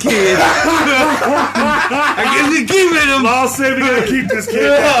keeping this kid. I guess we keeping him. Law said we gotta keep this kid.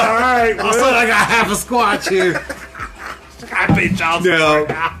 All right. I said I got half a squatch here. I paid child support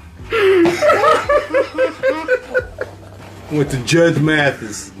now. Went to Judge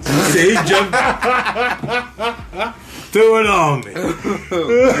Mathis. He said he jumped. Threw it on me.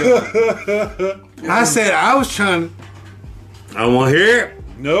 I said I was trying to. I don't want to hear it.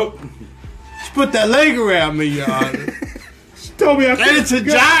 Nope. She put that leg around me, Your Honor. She told me I couldn't. And it's a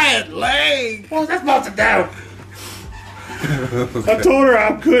giant leg. What was I supposed to do? I told her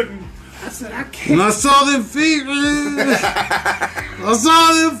I couldn't. I said I can't. And I saw them feet. I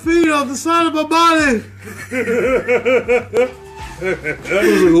saw them feet on the side of my body. I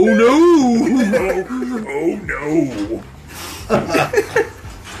was like, oh Oh no.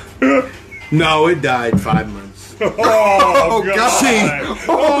 no. No, it died 5 months. Oh, God. See,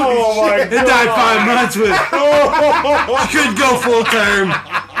 Oh, my God. it died 5 months with. She couldn't go full term.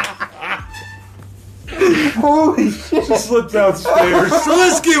 Holy shit. She slipped downstairs. So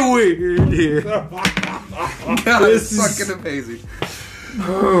let's get weird here. God, This it's is- fucking amazing.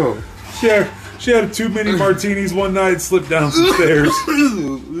 She had too many martinis one night and slipped down some stairs.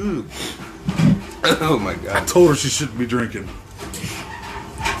 Oh my God. Told her she shouldn't be drinking.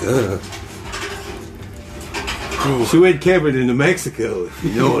 She went camping into Mexico, if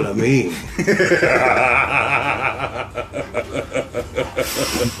you know what I mean.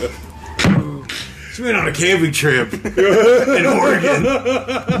 She went on a camping trip in Oregon.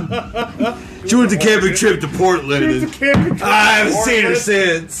 She went to camping trip to Portland. And I haven't seen her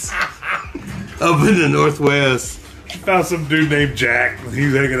since. Up in the Northwest. Found some dude named Jack. He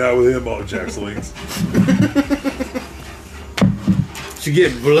was hanging out with him on Jack Slings. She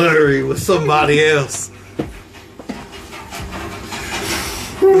get blurry with somebody else.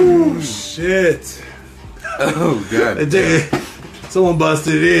 Oh, shit. Oh God. And then someone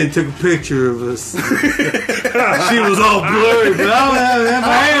busted in and took a picture of us. She was all blurry, but I don't have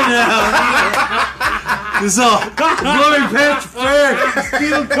my hair now. It's all blurry patch of hair.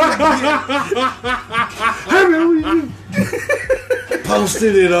 Still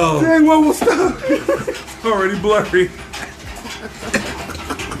posted it all. Dang, what was that? Already blurry.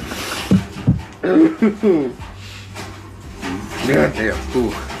 God damn.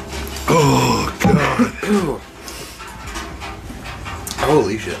 Ooh. Oh God. Ooh.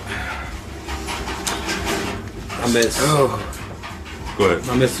 Holy shit. I miss. Go ahead.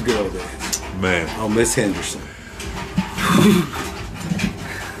 I miss the good old days. Man, I'll miss Henderson.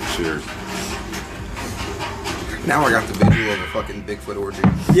 cheers. Now I got the visual of a fucking Bigfoot orgy.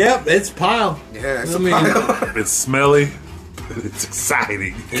 Yep, it's pile. Yeah, it's I a mean- pile. It's smelly, but it's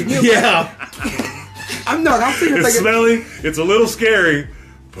exciting. Yeah. I'm not. I'm thinking It's smelly, it's a little scary,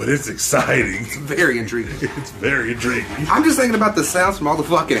 but it's exciting. it's very intriguing. It's very intriguing. I'm just thinking about the sounds from all the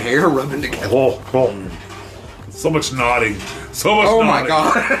fucking hair rubbing together. Oh. So much nodding. So much Oh nodding. my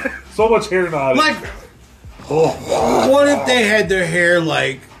God. So much hair nodding. Like, what if they had their hair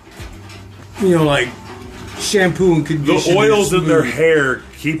like, you know, like shampoo and conditioner? the oils in their smooth? hair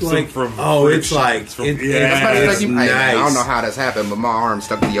keeps Like, them from oh, it's friction. like- It's from, it- yeah. it's Hey, I don't nice. know how this happened, but my arm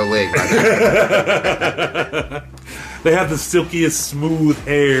stuck to your leg right now. They have the silkiest smooth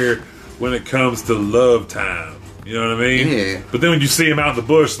hair when it comes to love time. You know what I mean? Yeah. But then when you see them out in the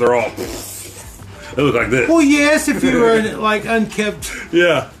bush, they're all. They look like this. Well, yes, if you were like unkept,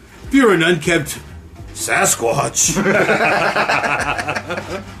 Yeah. if you were an unkept Sasquatch.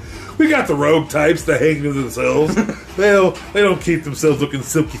 We got the rogue types that hang to themselves. they don't keep themselves looking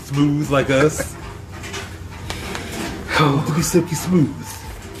silky smooth like us. To be silky smooth.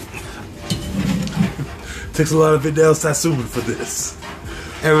 Takes a lot of Vidal Sassoon for this.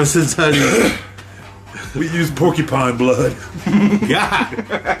 Ever since honey, We use porcupine blood.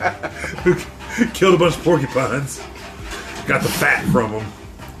 God, Killed a bunch of porcupines. Got the fat from them.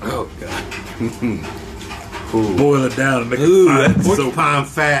 Oh God. Boil it down and make ooh, a that fine soap. porcupine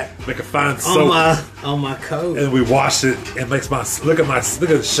fat Make a fine on soap. my coat. And we wash it and makes my look at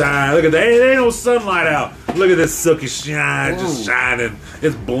the shine. Look at that. There ain't no sunlight out. Look at this silky shine just shining.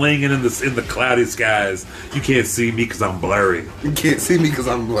 It's blinging in the cloudy skies. You can't see me because I'm blurry. You can't see me because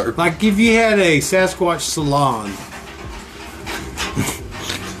I'm blurred. Like if you had a Sasquatch salon,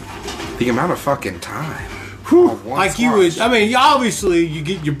 The amount of fucking time. like you would. I mean, obviously, you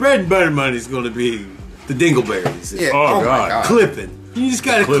get your bread and butter money is going to be the dingleberries. Yeah. Oh, my God. Clipping. You just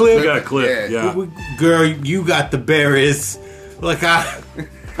got to You clip. got a clip. Yeah. Yeah. Girl, you got the berries. Like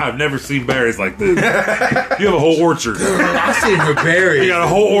I've never seen berries like this. You have a whole orchard. I seen her berries. You got a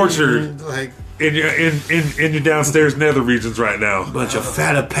whole orchard. Like in your downstairs nether regions right now. Bunch of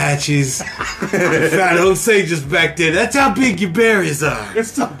fat Apaches. Fat Osages back there. That's how big your berries are.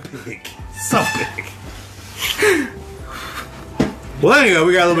 It's so big. So big. Well, anyway,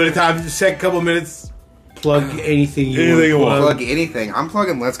 we got a little bit of time. Just take a couple minutes. Plug anything you want. Plug anything. I'm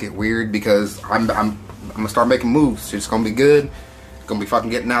plugging Let's Get Weird because I'm gonna start making moves. It's gonna be good. Gonna be fucking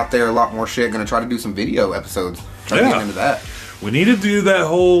getting out there a lot more shit. Gonna try to do some video episodes. Try to get into that. We need to do that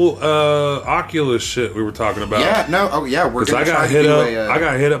whole Oculus shit we were talking about. Yeah, no, oh yeah, we're gonna try to do I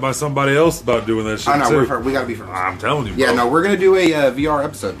got hit up by somebody else about doing that shit. I know, too. we gotta be friends. I'm telling you, bro. Yeah, no, we're gonna do a VR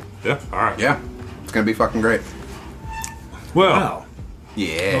episode. Yeah, all right. Yeah, it's gonna be fucking great. Well, Wow.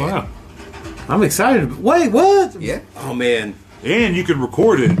 Yeah. oh, wow. I'm excited. Wait, what? Yeah. Oh, man. And you can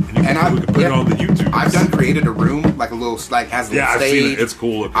record it, and we can put it on the YouTube. I've created a room, like a little, like has a little I've stage. seen it. It's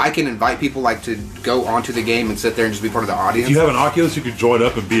cool looking. I can invite people like to go onto the game and sit there and just be part of the audience. If you have an Oculus, you can join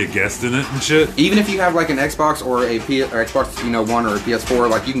up and be a guest in it and shit. Even if you have like an Xbox or a Xbox, One or a PS4,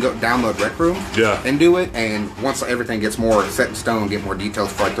 like you can go download Rec Room, and do it. And once everything gets more set in stone, get more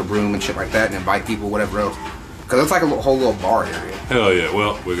details for like the room and shit like that, and invite people, whatever else. Because it's like a whole little bar area. Hell yeah!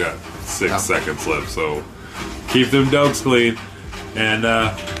 Well, we got 6 seconds left, so keep them dogs clean and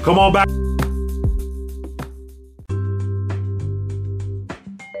come on back.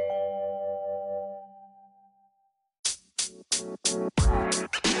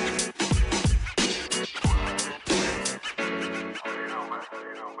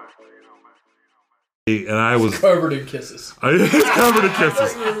 And I was Covered in kisses. covered in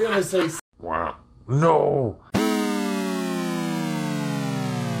kisses. You were gonna say Wow. No.